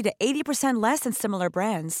at 50 to 80% less than similar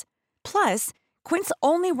brands. Plus, Quince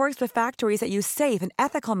only works with factories that use safe and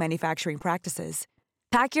ethical manufacturing practices.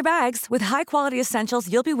 Pack your bags with high-quality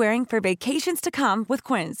essentials you'll be wearing for vacations to come with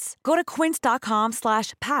Quince. Go to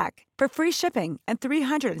quince.com/pack for free shipping and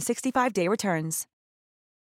 365-day returns.